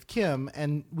year with Kim,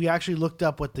 and we actually looked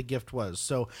up what the gift was.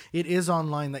 So it is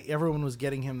online. Like everyone was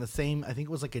getting him the same. I think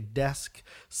it was like a desk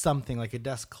something, like a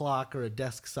desk clock or a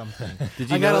desk something.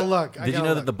 Did you I gotta know, look. Did you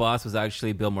know that the boss was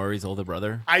actually Bill Murray's older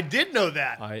brother? I did know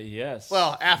that. Yes.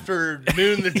 Well, after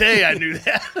noon the day, I knew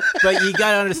that. But you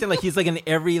gotta understand, like he's like in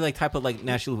every like type of like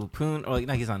National Lampoon, or like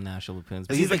not he's on National Lampoons,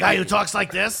 but he's the like guy who talks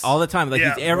like this? all the time. Like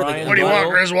Yeah, he's ever like Brian What do you want,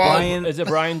 Griswold? Brian, is it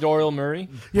Brian Doyle Murray?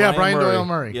 Yeah, Brian Doyle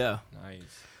Murray. Yeah. Nice.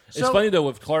 So- It's funny though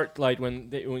with Clark, like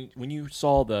when you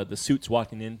saw the suits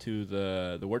walking into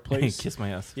the workplace. Kiss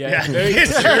my ass. Yeah,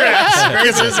 Kiss your ass.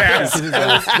 Kiss his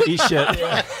ass. Eat shit.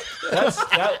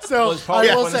 that So was probably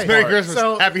I the will funnest say, Merry part. Christmas.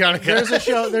 So Happy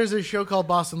Hanukkah. There's a show called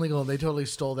Boston Legal, and they totally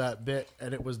stole that bit,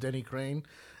 and it was Denny Crane.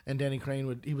 And Denny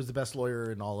Crane he was the best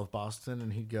lawyer in all of Boston,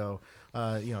 and he'd go,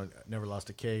 never lost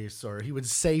a case, or he would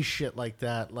say shit like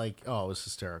that, like, oh, it was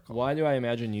hysterical. Why do I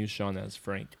imagine you, Sean, as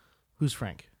Frank? Who's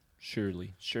Frank?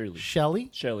 Shirley. Shelley?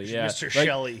 Shelley, yeah. Mr. Like,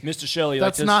 Shelley. Mr. Shelley.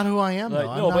 That's like this, not who I am, like, though.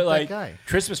 I'm no, not but that like guy.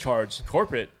 Christmas cards,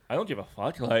 corporate. I don't give a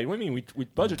fuck. Like, what do you mean? We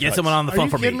budget. Get cuts. someone on the Are phone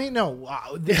you for kidding me. me? No.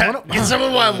 Get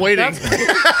someone while I'm waiting.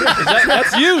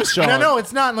 That's you, Sean. No,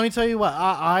 it's not. Let me tell you what.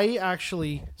 I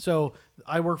actually, so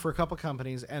I work for a couple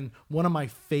companies, and one of my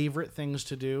favorite things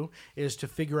to do is to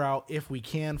figure out if we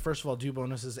can, first of all, do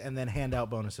bonuses and then hand out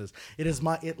bonuses.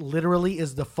 It literally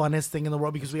is the funnest thing in the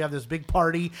world because we have this big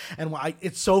party, and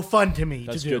it's so fun to me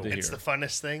That's to do. good to It's hear. the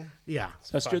funnest thing. Yeah.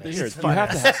 That's good to hear. It's You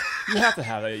have to have. You have to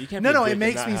have it. You can't. No, be a no, dick it and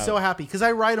makes not me have so it. happy because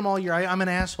I write them all year. I'm an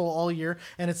asshole all year,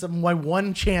 and it's my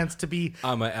one chance to be.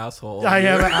 I'm an asshole. I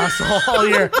am an asshole all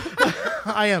year.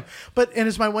 I am, and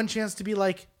it's my one chance to be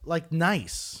like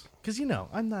nice because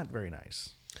I'm not very nice.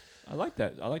 I like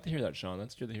that. I like to hear that, Sean.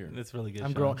 That's good to hear. That's really good. I'm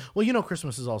Sean. growing. Well,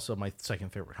 Christmas is also my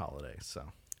second favorite holiday. So I'm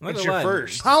not What's gonna your lie,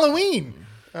 first? Halloween.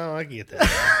 Oh, I get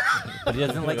that. But he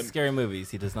doesn't like scary movies.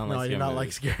 He does not No, like I scary do not like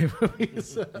movies. scary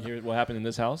movies. You hear what happened in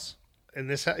this house? And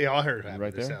this, yeah, I heard it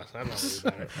Right in this there? house. I'm not worried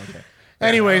about it. Okay.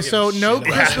 Anyway, I don't so give a no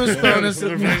shit. Christmas bonuses.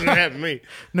 What happened to me?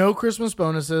 No Christmas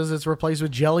bonuses. It's replaced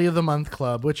with Jelly of the Month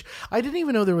Club, which I didn't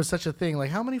even know there was such a thing. Like,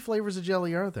 how many flavors of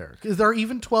jelly are there? Is there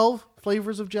even 12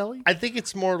 flavors of jelly? I think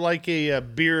it's more like a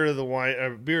beer of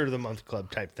the month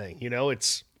club type thing.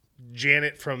 It's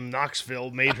Janet from Knoxville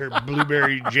made her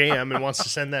blueberry jam and wants to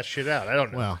send that shit out. I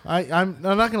don't know. Well, I'm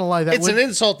not going to lie. That It's an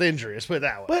insult to injury. Let's put it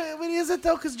that way. but is it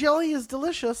though? Because jelly is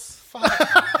delicious.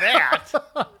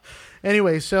 That.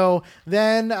 Anyway, so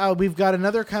then we've got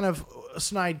another kind of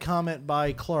snide comment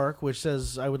by Clark, which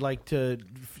says, "I would like to,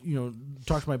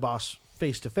 talk to my boss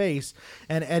face to face."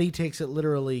 And Eddie takes it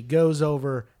literally, goes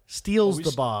over, steals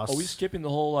the boss. Are we skipping the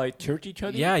whole turkey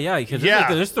chutney? Yeah, because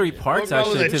Yeah. there's 3 parts Well,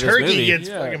 actually the to this turkey movie. gets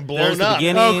Yeah. fucking There's blown the up.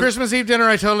 beginning. Oh, Christmas Eve dinner!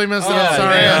 I totally missed it. Yeah, I'm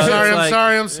sorry. yeah. I'm sorry. It's I'm like-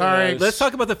 sorry. I'm sorry. Let's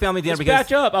talk about the family dinner Let's because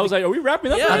back up. I was like, are we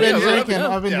wrapping up? Yeah, I've been yeah, drinking. yeah.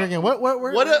 I've been drinking. What? Well,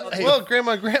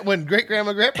 when great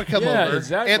grandma grandpa come Yeah, over,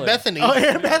 exactly. Aunt Bethany. Oh,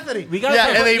 Aunt Bethany. we got Yeah,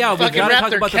 to and they we fucking gotta wrap talk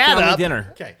their about the cat family up. dinner.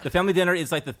 Okay. The family dinner is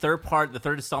like the third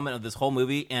installment of this whole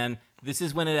movie, and this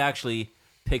is when it actually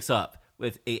picks up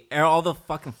with all the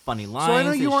fucking funny lines. So I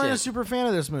know you and weren't a shit. super fan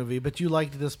of this movie, but you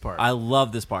liked this part. I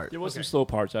love this part. There was some slow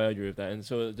parts. I agree with that. And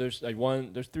so there's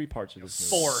there's 3 parts of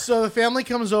this movie. 4. So the family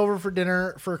comes over for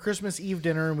dinner, for Christmas Eve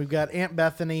dinner, and we've got Aunt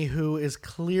Bethany, who is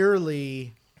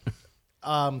clearly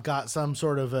got some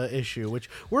sort of a issue, which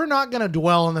we're not going to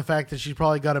dwell on the fact that she's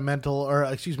probably got a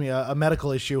a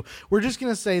medical issue. We're just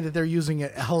going to say that they're using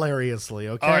it hilariously.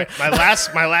 Okay. All right,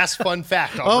 my last fun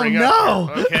fact. I'll Oh, bring no.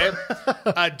 up here,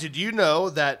 okay. Did you know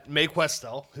that Mae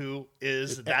Questel, who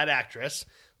is that actress,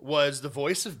 was the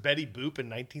voice of Betty Boop in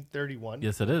 1931?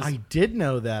 Yes, it is. I did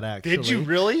know that actually. Did you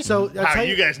really? So I'll wow, tell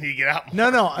you guys need to get out.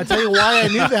 No, I tell you why I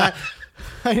knew that.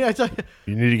 I tell you,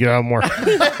 You need to get out more.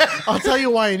 I'll tell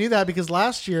you why I knew that, because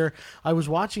last year I was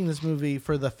watching this movie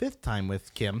for the 5th time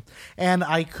with Kim, and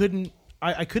I couldn't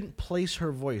place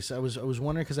her voice. I was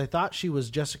wondering, because I thought she was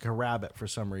Jessica Rabbit for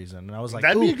some reason, and I was like,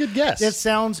 That'd be "Ooh, a good guess." It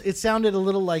sounded a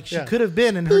little like she Yeah. could have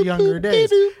been in her younger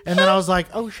days, and then I was like,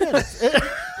 oh shit,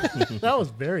 that was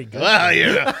very good. Well,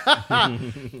 yeah.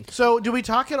 So, do we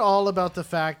talk at all about the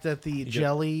fact that the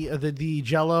jelly, the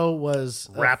Jello was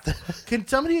Wrapped. Can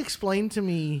somebody explain to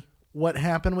me what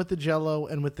happened with the Jello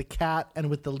and with the cat and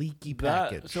with the leaky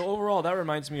package? So overall, that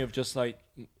reminds me of just like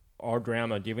our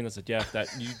grandma giving us a gift that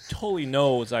you totally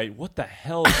know is like, what the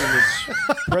hell is in this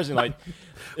present? Like,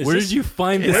 Where did you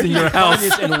find this in your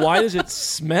house? and why does it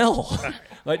smell?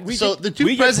 Like we So get, the two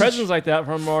we get presents- presents like that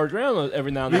from our grandma every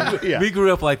now and then. Yeah. We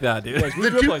grew up like that, dude. Yes, we The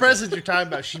grew up 2 like presents you're talking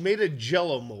about, she made a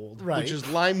Jello mold, Right. which is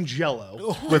lime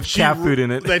Jello, With cat food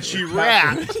in it. that she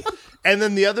wrapped, and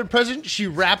then the other present she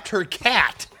wrapped her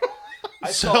cat.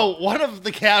 So one of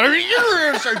the cat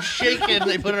started shaking.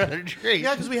 They put it on a tree.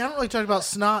 Yeah, because we haven't really talked about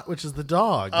Snot, which is the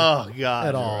dog. Oh God!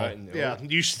 At all. Right. Yeah,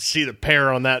 you should see the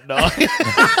pear on that dog.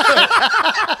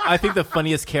 I think the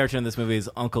funniest character in this movie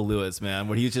is Uncle Lewis, man,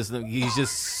 where he's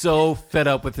just so fed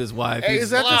up with his wife. Hey, He's- Is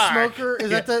that the Clark. smoker? Is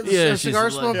that the Yeah, cigar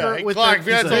she's like- smoker Yeah, with Clark, the if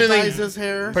you're not that doing dyes anything his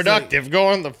hair? Productive. Go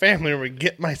on the family and we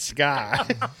get my sky.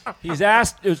 He's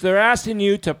asked. They're asking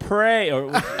you to pray,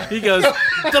 or he goes,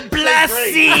 the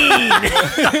blessing!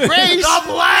 Grace,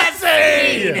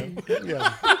 Blessing!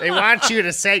 yeah. They want you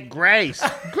to say Grace.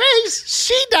 Grace,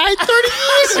 she died 30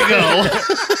 years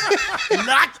ago.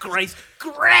 Not Grace,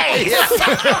 Grace!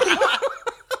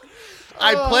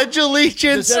 I pledge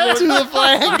allegiance Does everyone- to the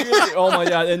flag. oh my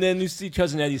god! And then you see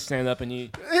cousin Eddie stand up, and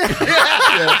that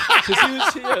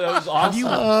was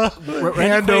awesome. Randy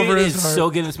Hand Quaid over his is heart. so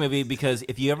good in this movie because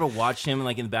if you ever watch him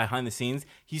like in the behind the scenes,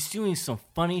 he's doing some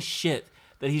funny shit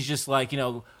that he's just like,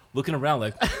 looking around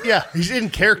like, Yeah, he's in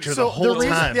character the whole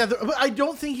time. Yeah, but I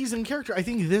don't think he's in character. I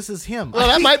think this is him. Well,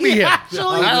 that might be him.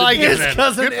 I like it. His Then.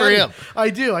 cousin Good for Eddie. him. I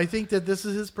do. I think that this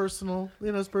is his personal,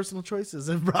 his personal choices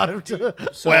have brought him to.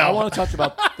 So Well- I want to talk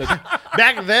about the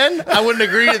Back then, I wouldn't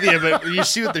agree with you, but you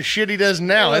see what the shit he does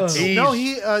now. It's No,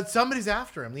 somebody's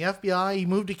after him. The FBI. He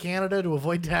moved to Canada to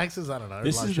avoid taxes. I don't know.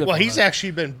 This There's a lot is of the- shit well, going he's on.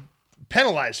 actually been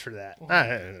penalized for that. I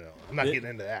don't know. I'm not getting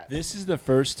into that. This is the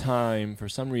first time, for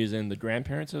some reason, the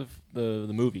grandparents of the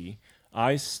movie,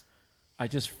 I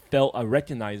just felt I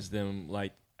recognized them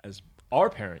like as our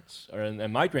parents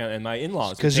and my and my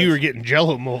in-laws Because you were getting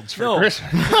Jello molds for No.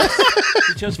 Christmas.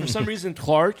 because for some reason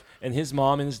Clark and his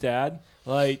mom and his dad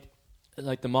like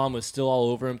the mom was still all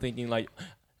over him, thinking like.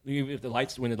 If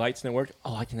when the lights didn't work,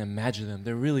 I can imagine them.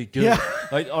 They're really good. Yeah.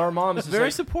 Like our mom is just, very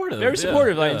like, supportive. very Yeah,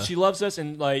 supportive. Like yeah. and she loves us,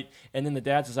 and then the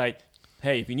dad's is like,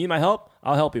 "Hey, if you need my help,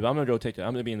 I'll help you. But I'm gonna go take it.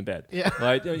 I'm gonna be in the bed." Yeah.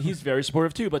 Like he's very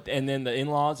supportive too. And then the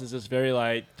in-laws is just very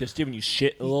like just giving you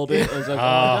shit a little bit. It's like, oh my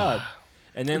god.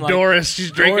 And then like Doris,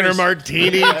 she's drinking her Doris-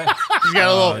 martini. She's got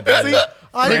a little.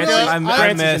 I Francis- really, I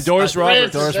Francis miss and Doris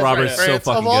Roberts. Doris That's Roberts right, so Francis.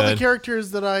 fucking of all good. the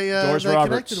characters that I Doris that Roberts.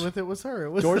 connected with, it was her. It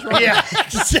was Doris Roberts. Yeah,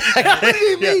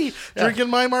 exactly. me drinking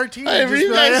my martini. Hey, just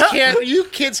you like, guys can't. You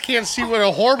kids can't see what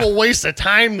a horrible waste of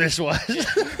time this was.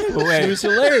 But wait, She was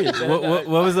hilarious. what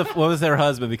was their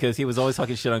husband? Because he was always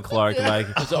talking shit on Clark. Like,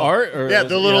 Was it art or Yeah,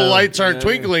 was the it- little yeah, lights aren't yeah.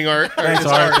 twinkling. Art. Thanks,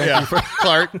 It's Art. Thank Yeah, you for-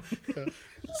 Clark.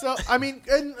 So I mean,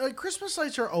 and Christmas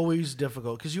lights are always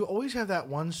difficult because you always have that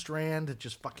one strand that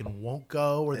just fucking won't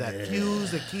go, or that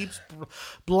fuse that keeps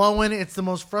blowing. It's the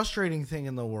most frustrating thing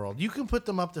in the world. You can put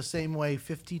them up the same way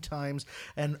 50 times,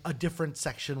 and a different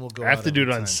section will go. I have out to do it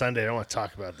every on time. Sunday. I don't want to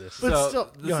talk about this. But so still,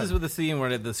 go this ahead. is with the scene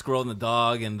where the squirrel and the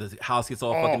dog and the house gets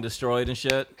all fucking destroyed and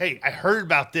shit. Hey, I heard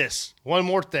about this. One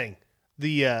more thing.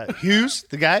 The Hughes,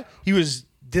 the guy,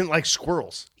 didn't like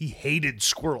squirrels. He hated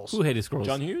squirrels. Who hated squirrels?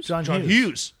 John Hughes? John John Hughes.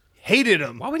 Hughes hated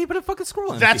him. Why would he put a fucking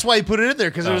squirrel in? That's why he put it in there,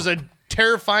 because it was a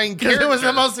terrifying Because character. it was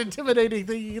the most intimidating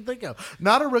thing you could think of.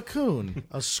 Not a raccoon,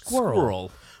 a squirrel.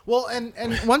 Squirrel. Well, and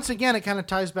once again, it kind of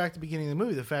ties back to the beginning of the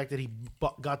movie, the fact that he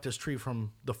got this tree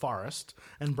from the forest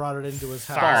and brought it into his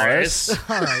house. Forest.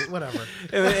 All right, whatever.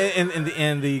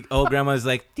 And the old grandma is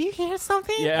like, "Do you hear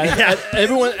something?" Yeah,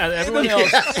 everyone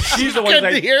else. She's the one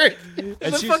Couldn't like, hear it. And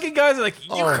and the she's, fucking guys are like,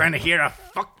 "You couldn't hear a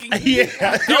fucking." Yeah.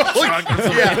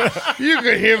 Yeah. You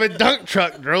could hear a dunk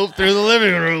truck drove through the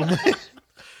living room.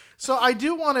 So I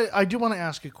do want to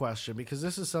ask a question, because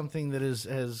this is something that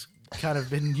has kind of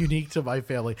been unique to my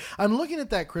family. I'm looking at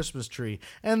that Christmas tree,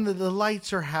 and the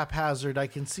lights are haphazard. I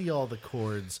can see all the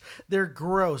cords. They're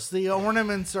gross. The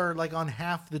ornaments are like on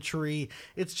half the tree.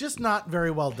 It's just not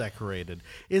very well decorated.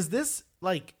 Is this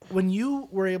like when you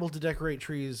were able to decorate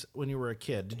trees when you were a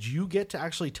kid? Did you get to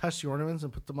actually touch the ornaments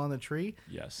and put them on the tree?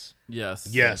 yes. Yes.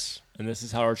 Yes. And this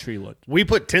is how our tree looked. We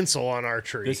put tinsel on our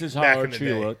tree. This is how back our in the tree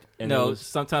day. looked. And No, it was,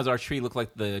 sometimes our tree looked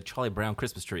like the Charlie Brown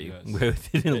Christmas tree. Yes. Where it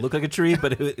didn't look like a tree,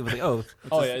 but it was like, oh.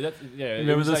 oh yeah, yeah.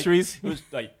 Remember it was those like, trees? It was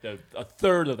like a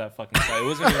third of that fucking size. It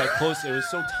wasn't even like close. It was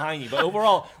so tiny. But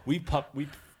overall,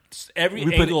 every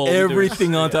We put angle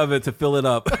everything on top of it to fill it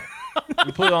up.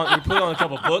 You put on a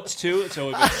couple books too, so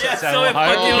it was so it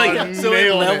fucking so it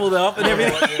nailed it. leveled up and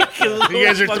everything. You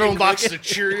guys are throwing boxes of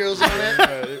Cheerios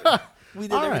on it? We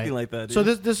did All everything right. like that. Dude. So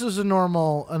this is a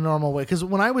normal way, because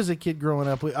when I was a kid growing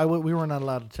up, we were not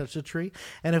allowed to touch the tree,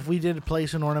 and if we did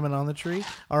place an ornament on the tree,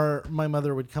 my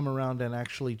mother would come around and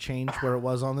actually change where it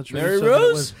was on the tree, Mary so that it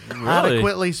Rose? was Really?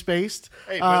 adequately spaced.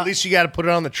 Hey, but at least you got to put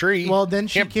it on the tree. Well, then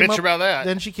she Can't came bitch up about that.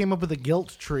 Then she came up with a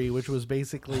guilt tree, which was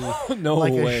basically No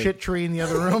like way. a shit tree in the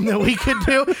other room that we could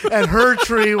do, and her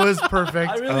tree was perfect.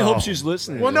 I really hope she's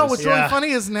listening. Well, to no, this. what's really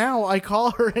funny is now I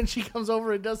call her and she comes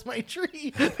over and does my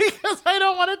tree because I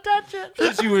don't want to touch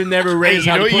it. You were never Hey, raised.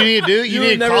 you how know to what you put- need to do? You were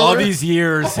need to never call all her. these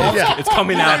years, it's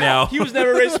coming out now. He was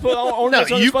never raised to put No,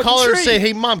 ornaments on his you fucking call her and tree. say,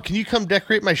 "Hey, Mom, can you come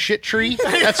decorate my shit tree?"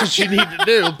 That's what you need to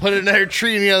do. Put another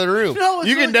tree in the other room. No, it's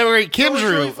You can really- decorate Kim's no, it's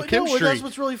really room. fu- Kim's no, tree. That's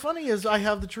what's really funny is I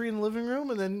have the tree in the living room,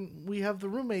 and then we have the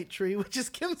roommate tree, which is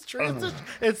Kim's tree.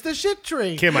 It's the shit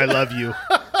tree. Kim, I love you.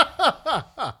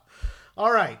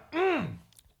 All right.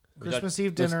 Christmas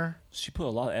Eve dinner. She put a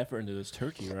lot of effort into this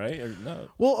turkey, right? Or no?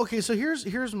 Well, okay, so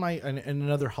here's my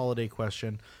another holiday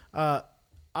question.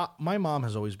 My mom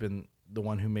has always been the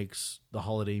one who makes the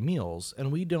holiday meals,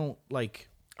 and we don't like.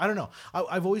 I don't know.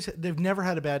 They've never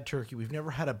had a bad turkey. We've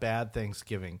never had a bad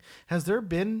Thanksgiving. Has there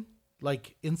been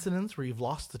like incidents where you've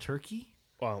lost the turkey?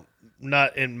 Well,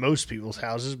 not in most people's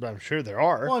houses, but I'm sure there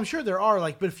are. Well, I'm sure there are,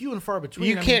 but few and far between.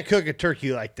 You can't cook a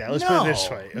turkey like that. Let's put it this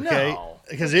way, okay? No.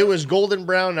 because it was golden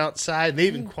brown outside. They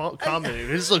even commented,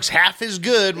 "This looks half as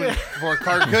good before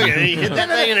Clark cooking." And he hit that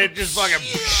thing, and it just fucking.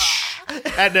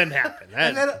 That doesn't happen.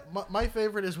 And then my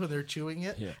favorite is when they're chewing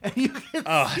it. Yeah. And you can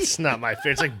It's not my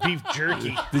favorite. It's like beef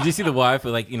jerky. Did you see the wife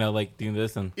like doing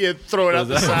this and You throw it up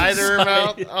the Was that- side of her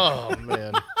mouth. Oh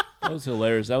man. That was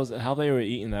hilarious. That was how they were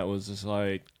eating. That was just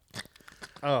like,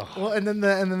 Well, and then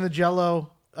the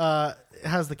Jello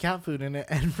has the cat food in it,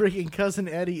 and freaking cousin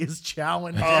Eddie is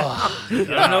chowing down. I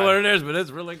don't know what it is, but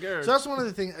it's really good. So that's one of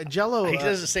the things. Jello. He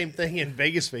does the same thing in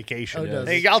Vegas Vacation. does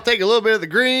Hey, he? I'll take a little bit of the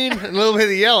green and a little bit of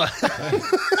the yellow.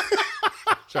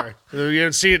 Sorry, you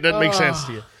don't see it. Doesn't make sense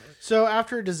to you. So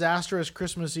after a disastrous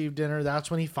Christmas Eve dinner, that's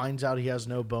when he finds out he has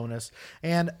no bonus.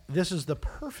 And this is the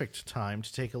perfect time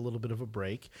to take a little bit of a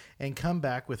break and come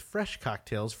back with fresh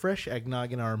cocktails, fresh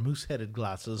eggnog in our moose-headed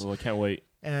glasses, oh, I can't wait.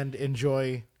 and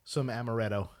enjoy some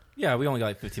amaretto. Yeah, we only got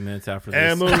like 15 minutes after this.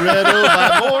 Amaretto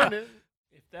by morning.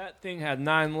 If that thing had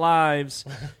 9 lives,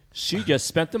 she just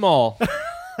spent them all.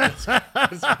 That's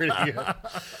pretty good.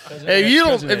 Hey,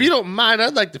 if you don't mind,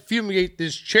 I'd like to fumigate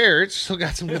this chair. It's still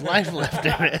got some good life left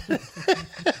in it.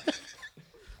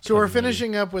 So we're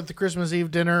finishing up with the Christmas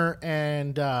Eve dinner,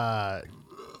 and that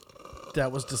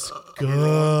was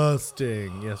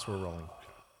disgusting. Yes, we're rolling.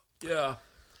 Yeah.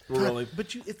 We're rolling.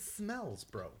 But it smells,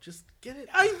 bro. Just get it.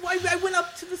 I went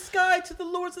up to the sky to the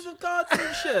lords of the gods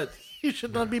and shit. You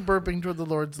should not be burping toward the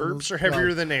Lord's. Burps are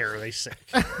heavier than air, they say.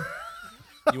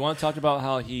 You want to talk about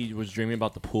how he was dreaming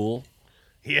about the pool?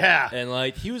 Yeah. And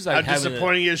like he was How like having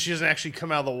disappointing it is she doesn't actually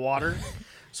come out of the water.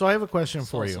 So I have a question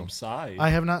for you. some side. I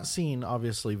have not seen,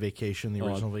 obviously, Vacation, the Oh,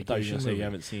 original I thought you were Vacation gonna say you movie.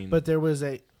 haven't seen. But there was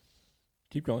a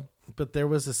Keep going.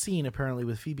 scene apparently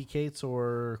with Phoebe Cates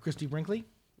or Christy Brinkley.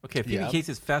 Okay, Phoebe Cates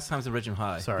is Fast Times at Ridgemont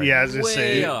High. Sorry. Yeah, I was going to Way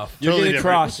say. off. You're Totally getting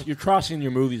different. you're crossing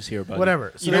your movies here, buddy.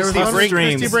 Whatever. So You there don't was cross one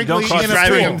streams. Christy You don't Brinkley cross in a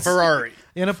Driving pool. a Ferrari.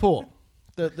 In a pool.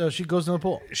 She goes in the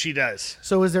pool. She does.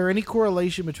 So is there any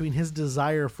correlation between his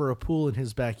desire for a pool in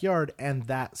his backyard and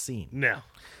that scene? No.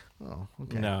 Oh,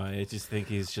 okay. No, I just think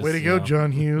he's just. Way to you go, know,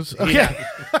 John Hughes. Okay.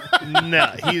 No,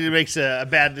 he makes a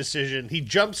bad decision. He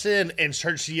jumps in and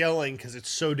starts yelling because it's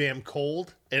so damn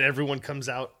cold, and everyone comes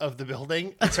out of the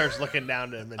building and starts looking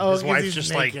down at him. And Oh, his 'cause wife's he's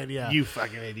just naked, like, yeah. "You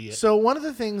fucking idiot." So one of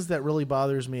the things that really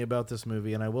bothers me about this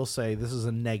movie, and I will say this is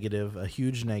a negative, a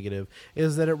huge negative,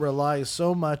 is that it relies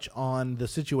so much on the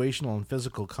situational and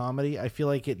physical comedy. I feel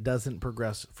like it doesn't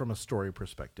progress from a story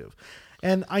perspective.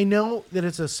 And I know that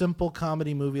it's a simple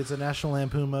comedy movie. It's a National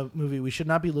Lampoon movie. We should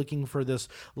not be looking for this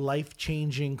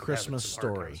life-changing Christmas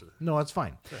story. No, that's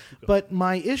fine. But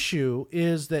my issue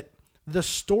is that the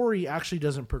story actually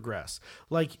doesn't progress.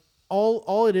 Like,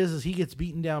 all it is he gets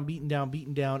beaten down,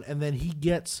 and then he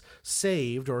gets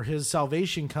saved, or his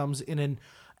salvation comes in an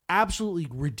absolutely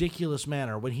ridiculous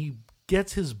manner when he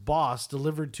gets his boss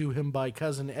delivered to him by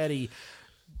cousin Eddie,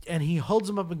 and he holds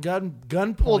him up at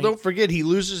gunpoint. Well, don't forget he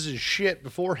loses his shit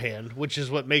beforehand, which is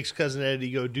what makes Cousin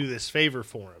Eddie go do this favor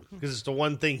for him, because it's the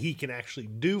one thing he can actually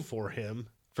do for him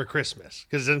for Christmas,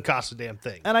 because it doesn't cost a damn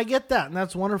thing. And I get that, and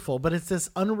that's wonderful, but it's this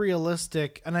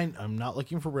unrealistic, and I'm not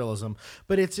looking for realism,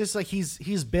 but it's just like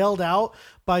he's bailed out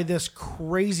by this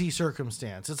crazy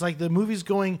circumstance. It's like the movie's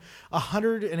going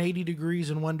 180 degrees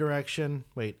in one direction.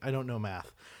 Wait, I don't know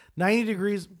math. 90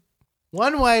 degrees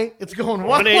one way. It's going one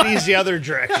 180 way. is the other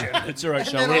direction. It's all right,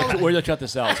 then Sean. We're gonna cut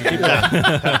this out. So keep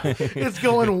going. It's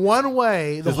going one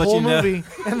way the Just let whole you know. movie,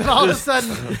 and then all of a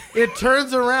sudden it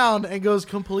turns around and goes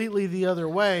completely the other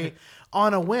way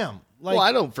on a whim. Like, Well,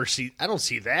 I don't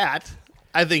see that.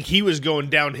 I think he was going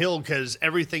downhill because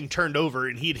everything turned over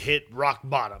and he'd hit rock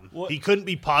bottom. What? He couldn't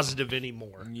be positive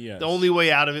anymore. Yes. The only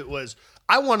way out of it was,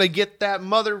 I want to get that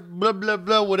mother, blah, blah,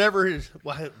 blah, whatever.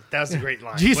 Well, that was a great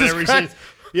line. Jesus Whatever he Christ. said.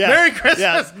 Yeah. Merry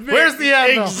Christmas. Where's the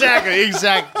Admiral?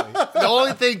 Exactly. The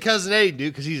only thing Cousin Eddie do,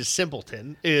 because he's a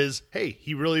simpleton, is, hey,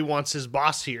 he really wants his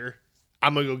boss here.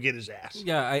 I'm going to go get his ass.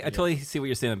 Yeah, I totally see what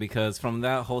you're saying, because from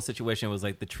that whole situation, it was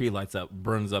like the tree lights up,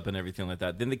 burns up, and everything like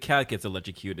that. Then the cat gets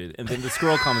electrocuted, and then the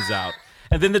squirrel comes out,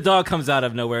 and then the dog comes out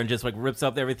of nowhere and just like rips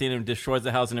up everything and destroys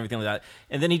the house and everything like that.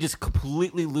 And then he just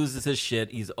completely loses his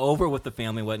shit. He's over with the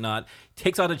family and whatnot.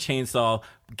 Takes out a chainsaw,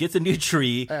 gets a new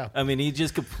tree. Yeah. I mean, he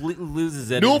just completely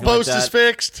loses it. Newel everything like post is that.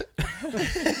 fixed.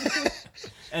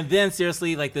 And then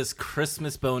seriously, like this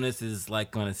Christmas bonus is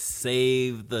like going to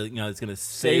save the, it's going to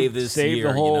save this save year,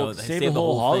 the whole- save the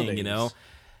whole thing, holidays.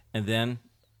 And then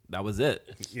that was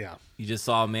it. Yeah. You just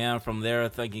saw a man from there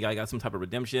thinking I got some type of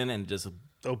redemption, and just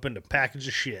Opened a package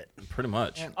of shit. pretty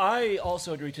much. I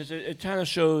also agree because it kind of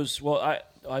shows. Well, I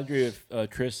agree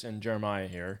with Chris and Jeremiah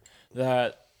here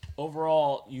that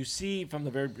overall, you see from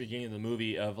the very beginning of the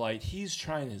movie of like he's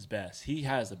trying his best. He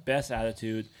has the best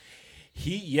attitude.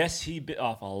 He bit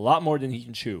off a lot more than he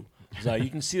can chew. So you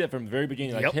can see that from the very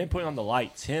beginning. Like him putting on the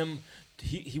lights.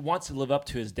 He wants to live up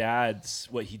to his dad's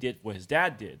what his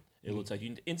dad did. It looks like you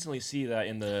can instantly see that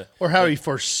in the Or how he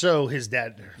foresaw his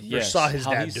dad. Foresaw his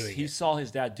how dad doing he it. saw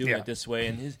his dad doing it this way,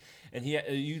 and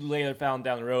you later found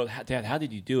down the road, Dad, how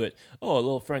did you do it? Oh, a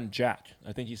little friend Jack.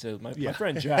 I think he said, my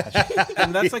friend Jack.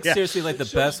 And that's like seriously like the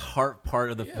best heart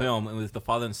part of the film. It was the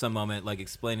father and son moment, like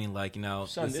explaining like,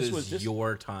 Son, this is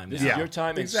your time. This now. is your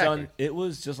time, exactly. and son, it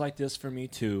was just like this for me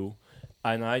too.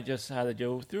 And I just had to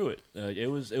go through it. It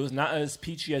was not as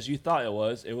peachy as you thought it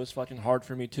was. It was fucking hard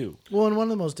for me too. Well, and one of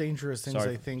the most dangerous things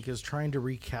Sorry. I think is trying to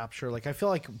recapture. Like I feel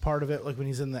like part of it, like when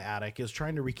he's in the attic, is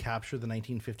trying to recapture the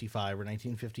 1955 or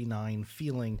 1959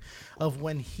 feeling of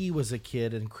when he was a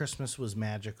kid and Christmas was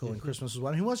magical and Christmas was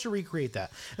one. He wants to recreate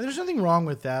that, and there's nothing wrong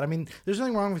with that. I mean, there's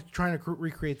nothing wrong with trying to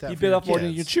recreate that. He for bit your off more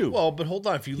than kids. you chew. Well, but hold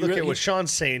on. If you look really- at what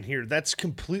Sean's saying here, that's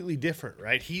completely different,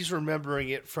 right? He's remembering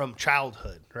it from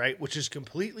childhood, right? Which is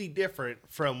completely different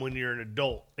from when you're an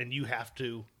adult and you have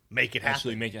to make it happen.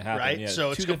 Actually make it happen, right? yeah. So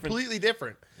Two it's different- completely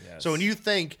different. Yes. So when you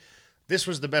think this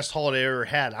was the best holiday I ever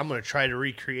had, I'm going to try to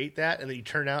recreate that, and then you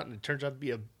turn out and it turns out to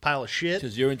be a pile of shit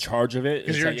Because you're in charge of it.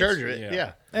 because you're in charge of it.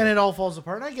 Yeah. and it all falls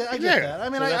apart. I get Yeah. that. I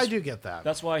mean, So I that's- do get that.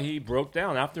 That's why he broke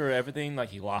down after everything. Like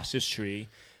he lost his tree.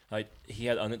 Like he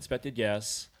had unexpected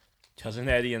guests, cousin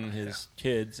Eddie and his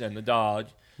kids and the dog.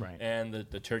 Right. And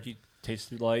the turkey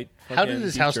tasted like. How did fucking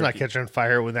his beef house not jerky. catch on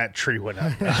fire when that tree went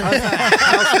up?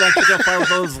 How did I pick up fire with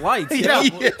those lights? Yeah,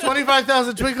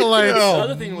 25,000 twinkle lights. The Oh,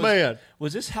 other thing was, man.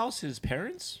 was this house his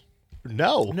parents?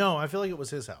 No. No, I feel like it was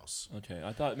his house. Okay,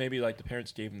 I thought maybe like the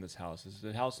parents gave him this house.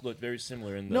 The house looked very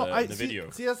similar in the, No, I the see, video.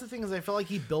 See, that's the thing is, I feel like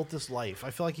he built this life.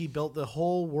 I feel like he built the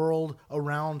whole world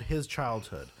around his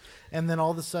childhood, and then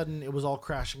all of a sudden, it was all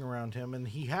crashing around him, and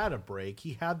he had a break.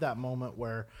 He had that moment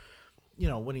where,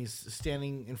 when he's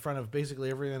standing in front of basically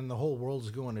everything, the whole world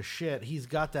is going to shit. He's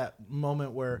got that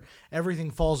moment where everything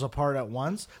falls apart at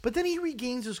once, but then he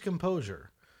regains his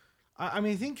composure. I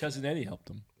mean, I think Cousin Eddie helped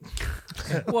him.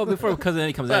 Well, before Cousin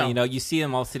Eddie comes out, you see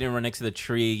them all sitting right next to the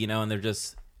tree, and they're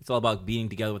just, it's all about being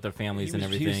together with their families and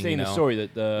everything. He was saying the story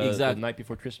that the Exactly. night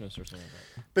before Christmas or something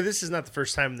like that. But this is not the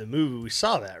first time in the movie we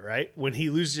saw that, right? When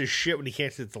he loses his shit when he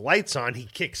can't get the lights on, he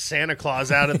kicks Santa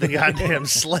Claus out of the goddamn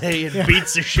sleigh and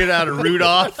beats the shit out of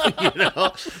Rudolph,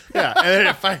 Yeah, and then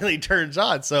it finally turns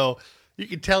on, so you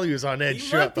can tell he was on edge You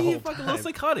throughout might the be whole fucking a time. little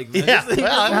psychotic. Man. Yeah,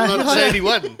 well, I'm not saying he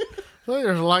wasn't. I feel like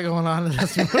there's a lot going on in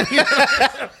this movie.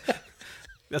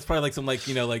 That's probably like some like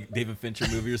David Fincher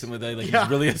movie or something like that. Like he's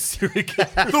really a serial killer.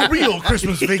 The real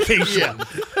Christmas Vacation.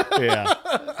 Yeah.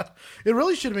 It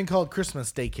really should have been called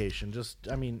Christmas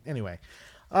Staycation. Anyway.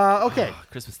 Okay.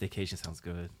 Christmas Vacation sounds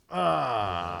good.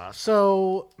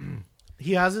 So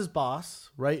he has his boss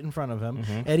right in front of him.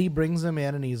 Mm-hmm. Eddie brings him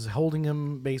in, and he's holding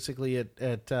him basically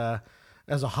at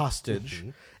as a hostage. Mm-hmm.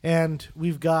 And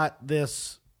we've got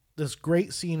this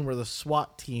great scene where the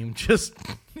SWAT team just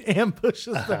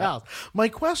ambushes the house. My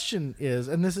question is,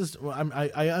 and this is,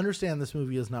 I understand this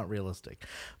movie is not realistic,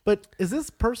 but is this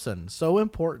person so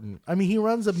important? I mean, he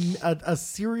runs a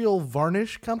cereal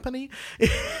varnish company.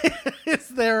 Is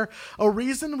there a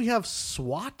reason we have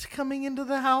SWAT coming into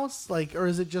the house? Or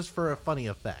is it just for a funny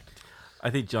effect? I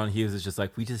think John Hughes is just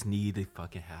like, we just need to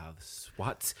fucking have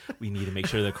SWATs. We need to make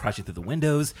sure they're crashing through the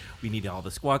windows. We need all the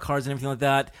squad cars and everything like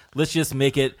that. Let's just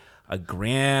make it a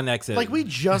grand exit. Like we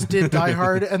just did Die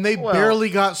Hard, and they barely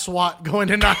got SWAT going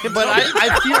to knock it. But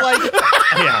I feel like,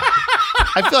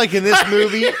 I feel like in this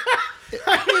movie,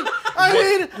 I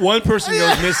mean, One person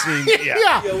goes missing.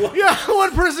 yeah,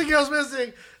 one person goes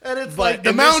missing, and it's like the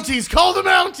in this- Mounties. Call the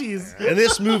Mounties. in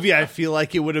this movie, I feel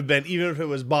like it would have been, even if it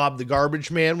was Bob the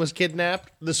garbage man was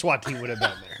kidnapped, the SWAT team would have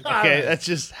been there. Okay, that's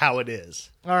just how it is.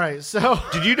 All right, so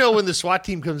Did you know when the SWAT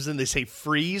team comes in, they say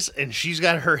freeze, and she's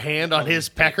got her hand on his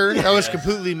pecker? That was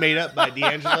completely made up by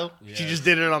D'Angelo. She just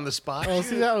did it on the spot.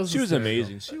 see, that was She was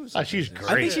amazing. She was. She's I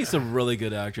great. think she's a really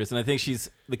good actress, and I think she's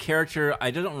the character.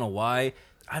 I don't know why.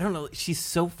 I don't know. She's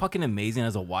so fucking amazing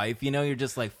as a wife. You're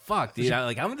just like, fuck, dude. How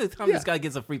many times this guy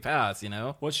gets a free pass?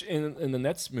 Which in the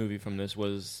next movie from this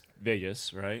was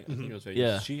Vegas, right? I think it was Vegas.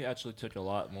 Yeah. She actually took a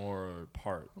lot more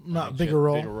part. Not she had bigger a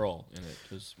role. Bigger role in it.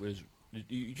 'Cause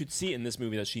you could see in this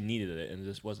movie that she needed it, and it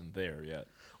just wasn't there yet.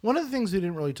 one of the things we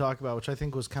didn't really talk about, which I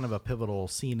think was kind of a pivotal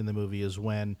scene in the movie, is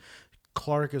when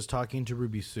Clark is talking to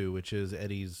Ruby Sue, which is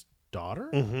Eddie's daughter.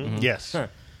 Yes.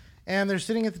 And they're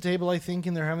sitting at the table, I think,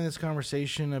 and they're having this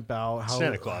conversation about how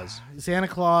Santa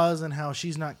Claus, and how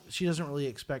she doesn't really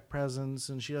expect presents,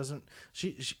 and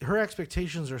her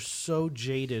expectations are so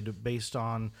jaded based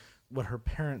on what her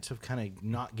parents have kind of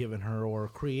not given her or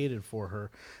created for her,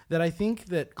 that I think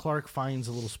that Clark finds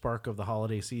a little spark of the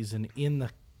holiday season in the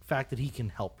fact that he can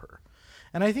help her.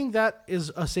 And I think that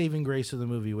is a saving grace of the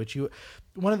movie,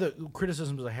 one of the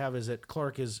criticisms I have is that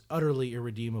Clark is utterly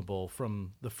irredeemable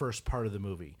from the first part of the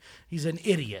movie. He's an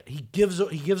idiot. He gives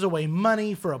away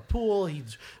money for a pool. He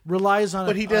relies on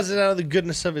But he does it out of the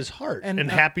goodness of his heart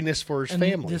and happiness for his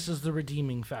family. This is the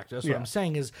redeeming factor. That's what I'm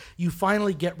saying is you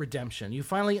finally get redemption. You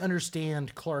finally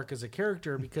understand Clark as a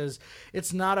character because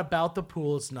it's not about the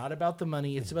pool. It's not about the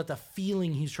money. It's about the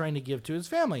feeling he's trying to give to his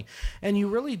family. And you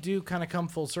really do kind of come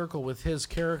full circle with his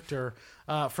character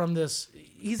from this.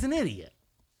 He's an idiot.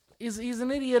 He's an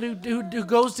idiot who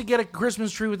goes to get a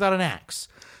Christmas tree without an axe.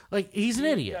 Like, he's an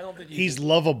idiot. I don't think he's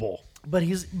lovable. But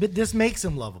this makes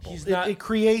him lovable. It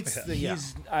creates the.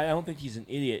 I don't think he's an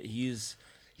idiot.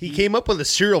 He came up with a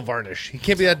cereal varnish. He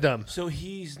can't be that dumb. So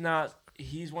he's not.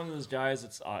 He's one of those guys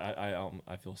that's. I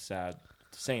feel sad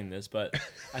saying this, but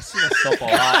I see myself a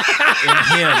lot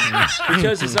in him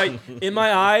because it's like in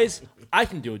my eyes, I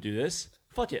can do this.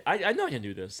 Fuck it. I know I can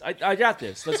do this. I got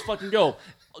this. Let's fucking go.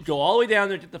 Go all the way down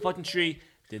there, get the fucking tree.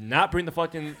 Did not bring the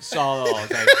fucking saw at all.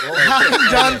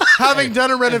 Like, having done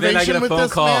a renovation with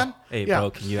this call. man. Hey,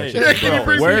 bro, can you actually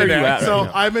where are you at? So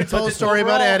I've been told a story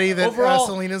about Eddie that overall,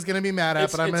 Selina's going to be mad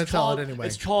at, but I'm going to tell it anyway.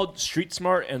 It's called street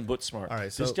smart and boot smart. All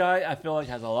right, so this guy, I feel like,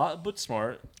 has a lot of boot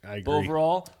smart. I agree. But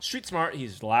overall, street smart,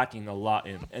 he's lacking a lot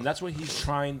in. And that's what he's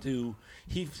trying to...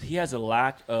 He has a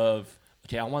lack of...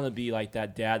 Okay, I want to be like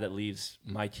that dad that leaves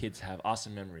my kids have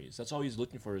awesome memories. That's all he's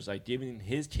looking for is like giving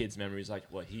his kids memories like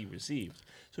what he received.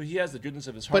 So he has the goodness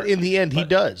of his heart. But in the end, he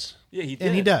does. Yeah, he did.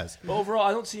 And he does. But overall,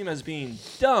 I don't see him as being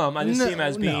dumb. I just see him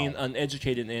as being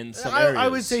uneducated in some areas. I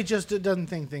would say just it doesn't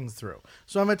think things through.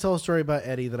 So I'm going to tell a story about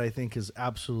Eddie that I think is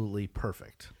absolutely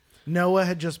perfect. Noah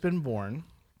had just been born,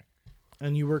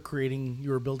 and you were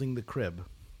building the crib.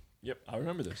 Yep, I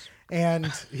remember this. And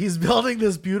he's building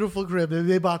this beautiful crib.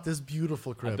 They bought this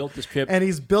beautiful crib. I built this crib. And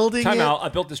he's building Time out. I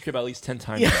built this crib at least 10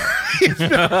 times.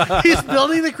 Yeah. He's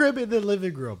building the crib in the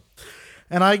living room.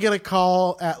 And I get a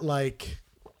call at like,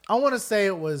 I want to say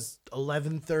it was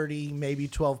 11:30, maybe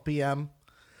 12 p.m.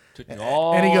 Took me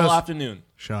all and he goes, afternoon.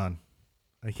 Sean,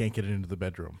 I can't get it into the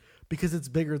bedroom because it's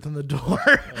bigger than the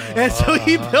door. And so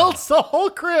he builds the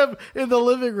whole crib in the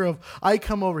living room. I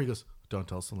come over. He goes, don't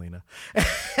tell Selena.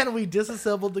 And we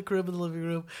disassembled the crib in the living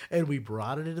room and we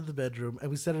brought it into the bedroom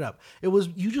and we set it up. It was,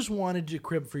 you just wanted a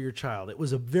crib for your child. It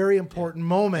was a very important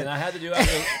moment. And I had to do it.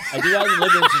 I did that in the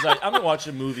living room. She's like, I'm going to watch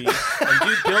a movie and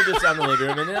build this out in the living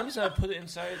room. And then I'm just going to put it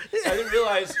inside. I didn't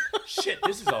realize, shit,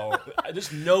 there's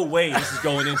no way this is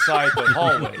going inside the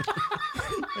hallway.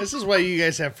 This is why you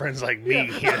guys have friends like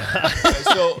me. Yeah.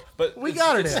 But we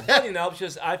got it. It's funny now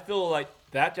because I feel like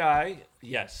that guy,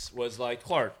 yes, was like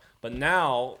Clark. But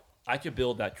now I could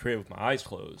build that crib with my eyes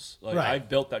closed. Like right. I've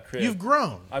built that crib. You've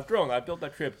grown. I've grown. I've built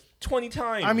that crib 20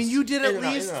 times. I mean, you did at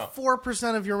least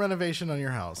 4% of your renovation on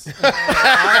your house. No.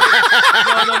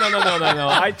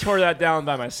 I tore that down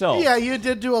by myself. Yeah, you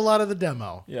did do a lot of the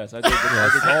demo. Yes, I did all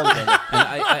the demo.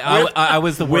 And I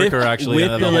was the worker, actually.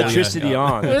 With the electricity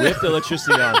on. With the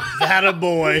electricity on. That a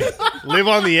boy. Live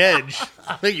on the edge.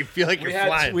 Make you feel like you're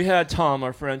flying. We had Tom,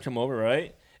 our friend, come over,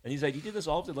 right? And he's like, you did this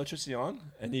all with the electricity on?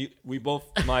 And we both,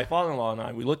 my father-in-law and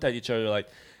I, we looked at each other like,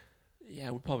 yeah,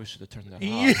 we probably should have turned that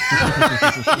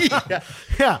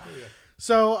off. Yeah.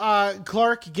 So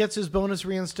Clark gets his bonus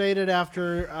reinstated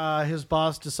after his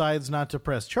boss decides not to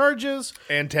press charges.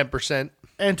 And 10%.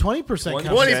 And 20%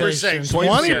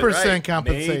 20%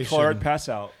 compensation. Made Clark pass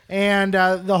out. And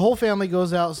the whole family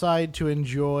goes outside to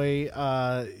enjoy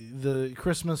the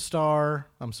Christmas star.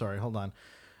 I'm sorry, hold on.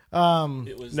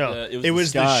 It was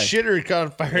the shitter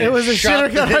caught fire. It was a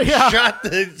shitter caught fire. Yeah. Shot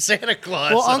the Santa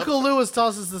Claus. Well, Uncle Lewis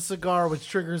tosses the cigar, which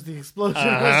triggers the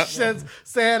explosion, which sends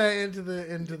Santa into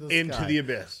the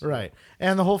abyss. Right,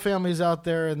 and the whole family's out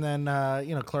there, and then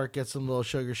Clark gets some little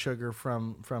sugar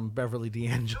from Beverly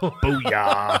D'Angelo.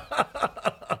 Booyah!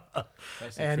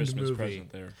 That's the And Christmas movie.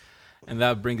 present there. And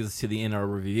that brings us to the end of our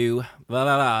review.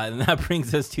 And that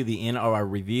brings us to the end of our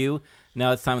review.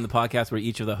 Now it's time in the podcast where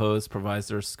each of the hosts provides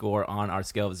their score on our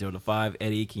scale of 0 to 5.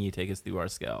 Eddie, can you take us through our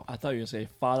scale? I thought you were going to say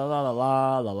fa la la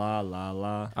la la la la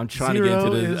la. I'm trying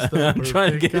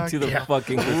to get into the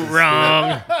fucking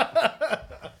wrong.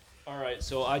 All right,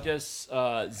 so I just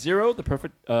 0, the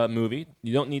perfect movie.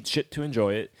 You don't need shit to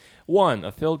enjoy it. 1,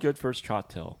 a feel-good first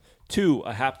cocktail. 2,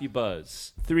 a happy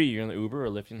buzz. 3, you're in the Uber or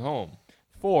lifting home.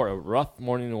 4, A Rough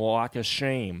Morning Walk of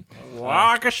Shame.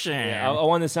 Walk of shame. Yeah, I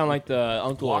want to sound like the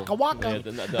uncle. Waka waka.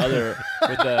 Yeah, the other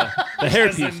with the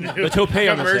hairpiece, the toupee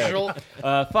on his commercial.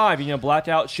 head. 5,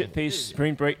 blackout, shit-faced,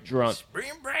 spring break drunk.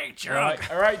 Spring break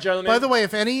All right, gentlemen. By the way,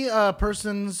 if any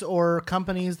persons or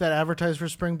companies that advertise for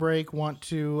Spring Break want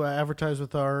to advertise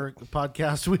with our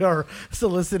podcast, we are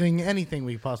soliciting anything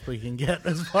we possibly can get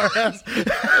as far as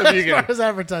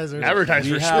advertisers. Advertise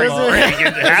We for have, spring break.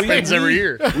 It happens every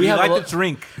year. We have like a to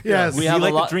drink. Yes. we We have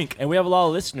like a lot, to drink. and we have a lot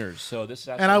of listeners. So this is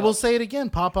actually And I will say it again,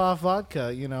 Pop Off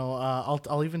Vodka.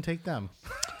 I'll even take them.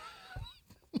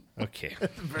 Okay.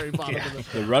 Very bottom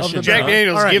of the the Russians. Jack huh?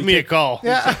 Daniels, All right, give you me a call.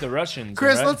 Yeah, The Russians.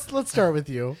 Chris, all right? let's start with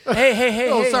you. Hey!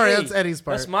 Oh, hey, sorry, hey. that's Eddie's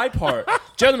part. That's my part,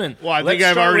 gentlemen. Well, I think let's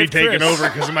I've start already with taken Chris. over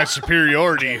because of my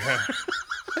superiority.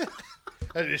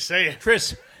 I just say it.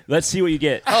 Chris, let's see what you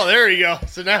get. Oh, there you go.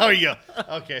 So now you go.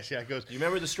 Okay, see how it goes. You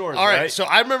remember the scores, All right, so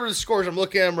I remember the scores. I'm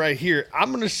looking at them right here. I'm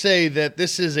going to say that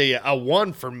this is a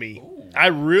 1 for me. I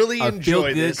really A enjoy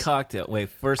feel-good this. cocktail. Wait,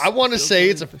 first. I want to say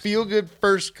it's a feel-good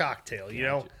first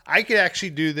cocktail. I could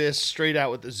actually do this straight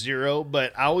out with a 0,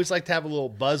 but I always like to have a little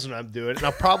buzz when I'm doing it. And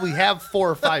I'll probably have 4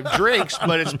 or 5 drinks,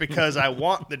 but it's because I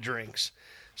want the drinks.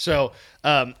 So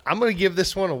I'm going to give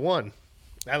this one a 1.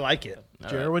 I like it.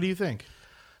 Jared, what do you think?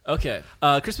 Okay.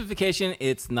 Christmas Vacation,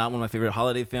 it's not one of my favorite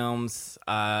holiday films.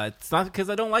 It's not because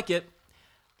I don't like it.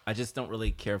 I just don't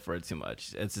really care for it too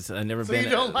much. It's just I've never been.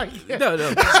 you don't like it? No.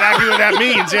 Exactly what that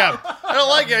means. Yeah, I don't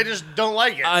like it. I just don't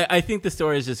like it. I think the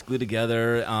story is just glued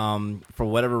together for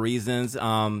whatever reasons.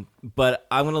 But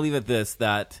I'm going to leave it at this,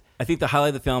 that I think the highlight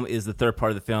of the film is the third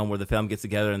part of the film where the family gets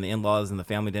together and the in-laws and the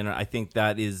family dinner. I think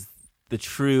that is the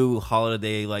true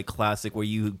holiday classic where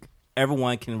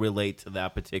everyone can relate to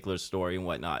that particular story and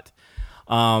whatnot.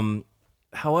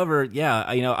 However, yeah,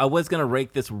 I was going to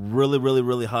rate this really, really,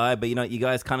 really high, but you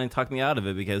guys kind of talked me out of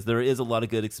it because there is a lot of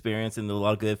good experience and a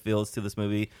lot of good feels to this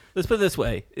movie. Let's put it this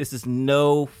way. This is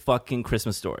no fucking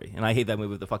Christmas Story, and I hate that movie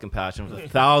with a fucking passion with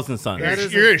 1,000 suns. That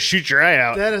is You're going to shoot your eye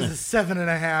out. That is a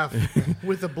 7.5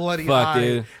 with a bloody Fuck, eye.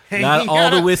 dude. hanging Not all out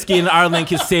the of- whiskey in Ireland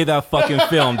can save that fucking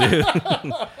film, dude.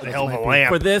 The hell of a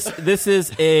lamp. For this is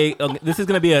going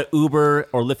to be an Uber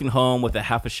or lifting home with a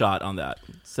half a shot on that.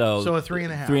 So a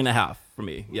 3.5. 3.5 for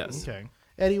me. Yes. Okay.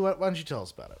 Eddie, why don't you tell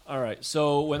us about it? All right.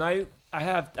 So when I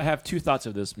have 2 thoughts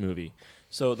of this movie.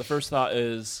 So the first thought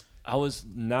is I was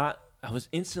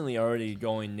instantly already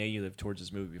going negative towards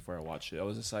this movie before I watched it. I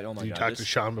was just like, oh my Did you god. talk this- to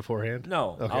Sean beforehand?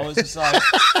 No, Okay. I was just like,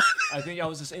 I think I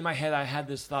was just in my head. I had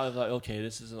this thought of like, okay,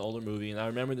 this is an older movie, and I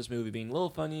remember this movie being a little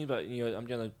funny, but I'm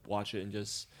gonna watch it and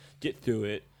just get through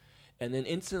it. And then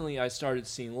instantly, I started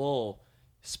seeing little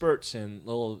spurts and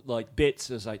little bits.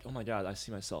 It was like, oh my god, I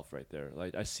see myself right there.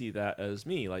 Like I see that as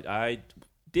me. Like I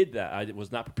did that. I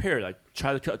was not prepared. I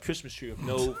tried to cut a Christmas tree with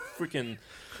no freaking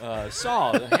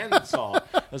saw, the hand saw.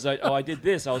 I was like, oh, I did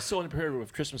this. I was so unprepared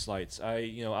with Christmas lights.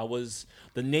 I was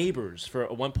the neighbors for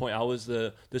at one point. I was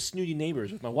the snooty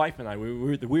neighbors with my wife and I. We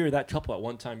were that couple at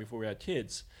one time before we had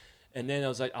kids. And then I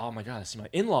was like, oh my god, I see my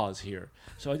in-laws here.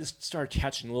 So I just started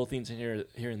catching little things in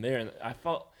here and there, and I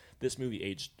felt this movie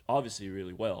aged obviously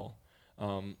really well.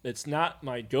 It's not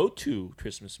my go-to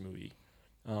Christmas movie.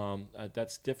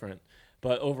 That's different.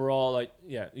 But overall,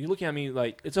 you're looking at me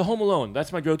like it's a Home Alone.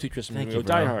 That's my go-to Christmas Thank movie. you, Or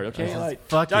Die bro. Hard, okay?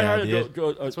 Fuck Die yeah, Hard.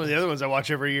 dude. That's one of the other ones I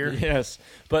watch every year. Yes,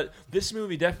 but this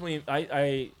movie definitely,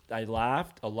 I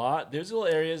laughed a lot. There's little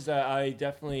areas that I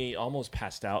definitely almost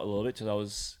passed out a little bit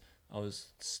because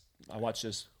I watched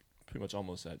this pretty much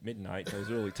almost at midnight. So I was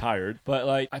really tired,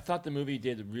 but I thought the movie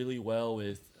did really well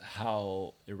with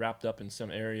how it wrapped up in some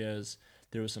areas.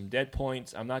 There were some dead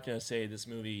points. I'm not gonna say this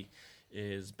movie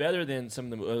is better than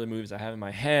some of the other movies I have in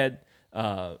my head,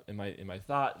 in my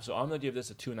thought. So I'm gonna give this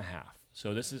a 2.5.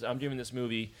 So I'm giving this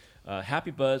movie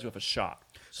Happy Buzz with a shot.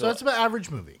 So that's about average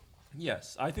movie.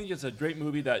 Yes, I think it's a great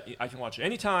movie that I can watch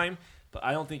anytime, but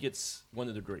I don't think it's one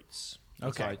of the greats.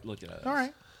 That's Okay. how I look at it. All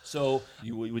right. So,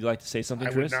 would you like to say something, I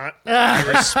would Chris? not. I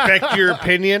respect your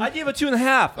opinion. I gave a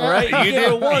 2.5. All right, You gave it a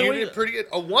did, 1. you did pretty good.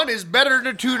 A 1 is better than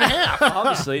a 2.5.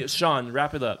 Obviously, Sean,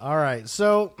 wrap it up. All right.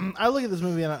 So I look at this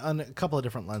movie on a couple of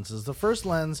different lenses. The first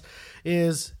lens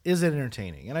is it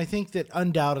entertaining? And I think that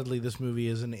undoubtedly this movie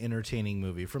is an entertaining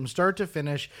movie. From start to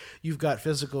finish, you've got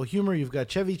physical humor. You've got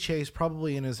Chevy Chase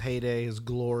probably in his heyday, his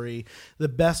glory. The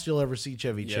best you'll ever see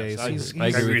Chevy Yes, Chase. I He's agree. I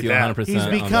agree with you that. 100%. He's on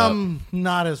become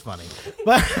not as funny.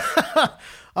 But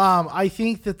I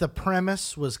think that the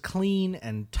premise was clean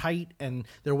and tight, and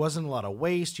there wasn't a lot of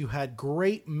waste. You had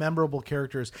great, memorable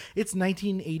characters. It's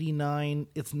 1989.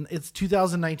 It's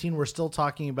 2019. We're still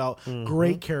talking about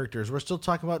great characters. We're still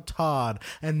talking about Todd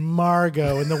and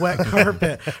Margot and the wet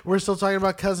carpet. We're still talking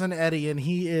about Cousin Eddie, and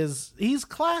he's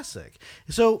classic.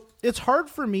 So it's hard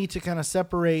for me to kind of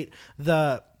separate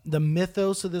the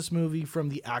mythos of this movie from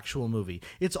the actual movie.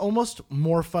 It's almost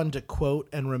more fun to quote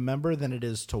and remember than it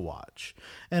is to watch.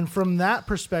 And from that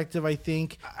perspective, I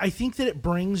think that it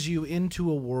brings you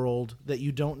into a world that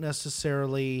you don't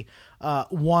necessarily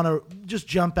want to just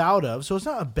jump out of. So it's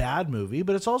not a bad movie,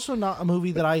 but it's also not a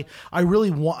movie that I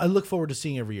look forward to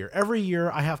seeing every year. Every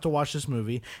year I have to watch this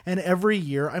movie, and every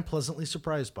year I'm pleasantly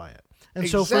surprised by it. And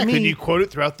exactly. so for me, and you quote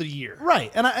it throughout the year, right?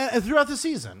 And throughout the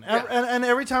season, and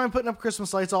every time I'm putting up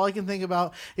Christmas lights, all I can think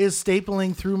about is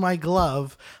stapling through my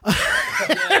glove,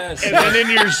 Yes. and then in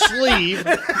your sleeve.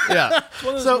 Yeah.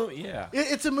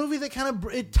 It's a movie that kind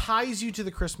of it ties you to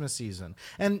the Christmas season.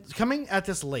 And coming at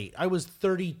this late, I was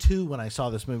 32 when I saw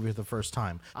this movie for the first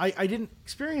time. I didn't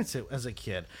experience it as a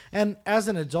kid, and as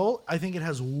an adult, I think it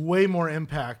has way more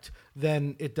impact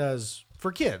than it does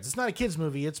for kids. It's not a kids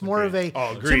movie. It's more of a,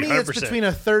 to me, 100%. It's between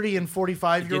a 30 and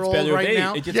 45-year-old right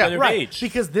now. It gets better of age.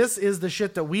 Because this is the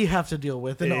shit that we have to deal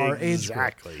with in our age group.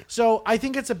 Exactly. So I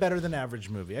think it's a better than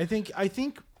average movie. I think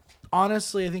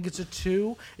honestly, I think it's a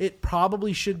 2. It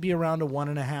probably should be around a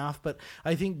 1.5, but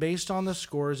I think based on the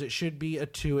scores, it should be a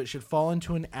 2. It should fall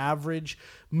into an average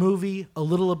movie, a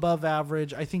little above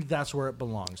average. I think that's where it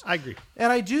belongs. I agree.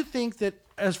 And I do think that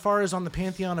as far as on the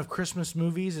pantheon of Christmas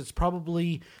movies, it's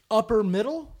probably upper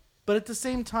middle, but at the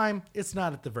same time, it's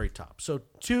not at the very top. So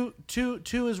two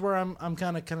is where I'm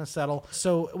kind of settle.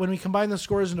 So when we combine the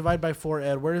scores and divide by 4,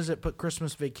 Ed, where does it put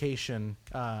Christmas Vacation?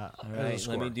 All right,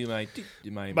 let me do my.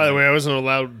 By the way, I wasn't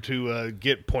allowed to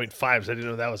get 0.5s. I didn't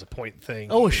know that was a point thing.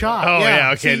 Oh, a shot. Oh,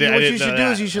 yeah. Okay. See, I what didn't you should know do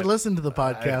that. is you should listen to the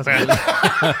podcast.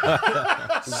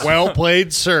 Well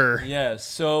played, sir. Yes.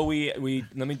 So we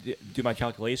let me do my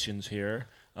calculations here.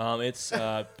 It's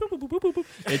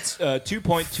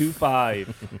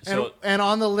 2.25. So, and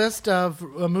on the list of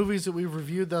movies that we've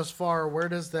reviewed thus far, where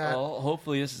does that? well,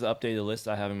 hopefully this is the updated list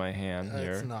I have in my hand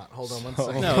here. It's not. Hold on one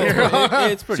second. No,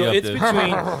 it's pretty So up it's there.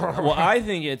 between. Well, I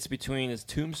think it's between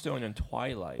Tombstone and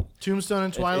Twilight. Tombstone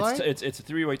and Twilight. It's a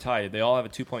 3-way tie. They all have a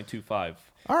 2.25.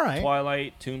 All right.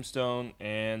 Twilight, Tombstone,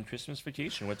 and Christmas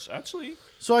Vacation, which actually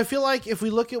So I feel like if we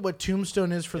look at what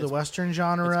Tombstone is for the Western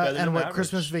genre better and than what average.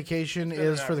 Christmas Vacation better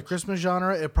than is for the average. Christmas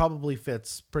genre, it probably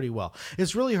fits pretty well.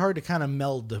 It's really hard to kind of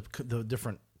meld the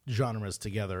different genres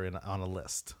together on a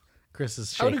list. Chris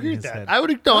is I would shaking agree his with that. head. I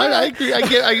agree. I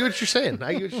get what you're saying.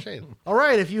 I get what you're saying. All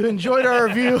right, if you enjoyed our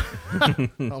review,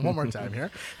 one more time here.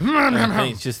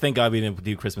 Just thank God we didn't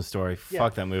do Christmas Story.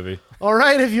 Fuck that movie. All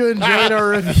right, if you enjoyed our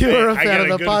review or a I fan got of a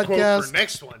the good quote podcast, for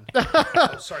next one.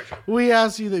 Oh, sorry, Sean. we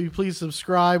ask you that you please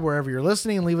subscribe wherever you're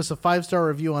listening and leave us a 5-star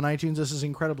review on iTunes. This is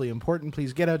incredibly important.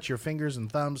 Please get out your fingers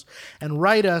and thumbs and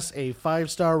write us a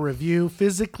 5-star review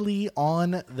physically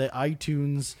on the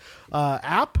iTunes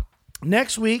app.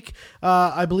 Next week,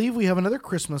 I believe we have another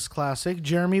Christmas classic.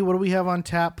 Jeremy, what do we have on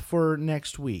tap for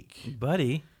next week?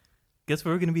 Buddy, guess what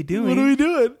we're going to be doing? What are we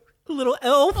doing? A little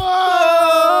elf.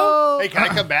 Hey, can I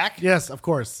come back? Yes, of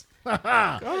course. All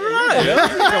right. Yeah,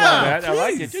 come on, man. I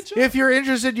like it. Good job. If you're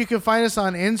interested, you can find us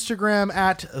on Instagram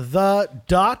at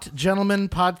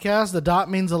the.gentlemanpodcast. The dot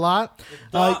means a lot.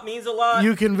 That means a lot.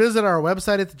 You can visit our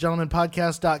website at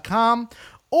thegentlemanpodcast.com.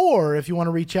 Or if you want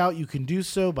to reach out, you can do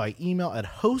so by email at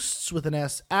hosts with an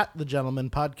S at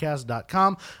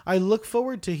thegentlemanpodcast.com. I look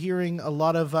forward to hearing a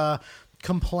lot of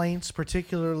complaints,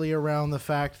 particularly around the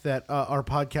fact that our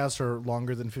podcasts are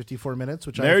longer than 54 minutes.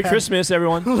 Which Merry I've had Christmas,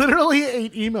 everyone. literally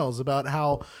 8 emails about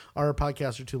how our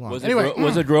podcasts are too long. Was Anyway,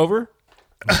 it Grover?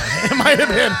 it might have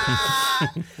been.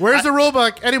 Where's the rule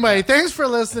book? Anyway, thanks for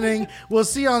listening. We'll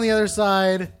see you on the other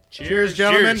side. Cheers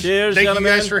gentlemen. Cheers, Thank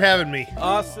gentlemen. you guys for having me.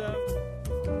 Awesome.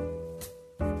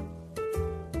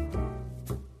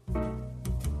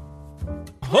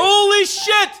 Holy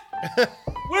shit!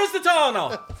 Where's the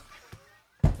Tylenol?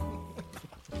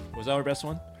 Was that our best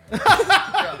one?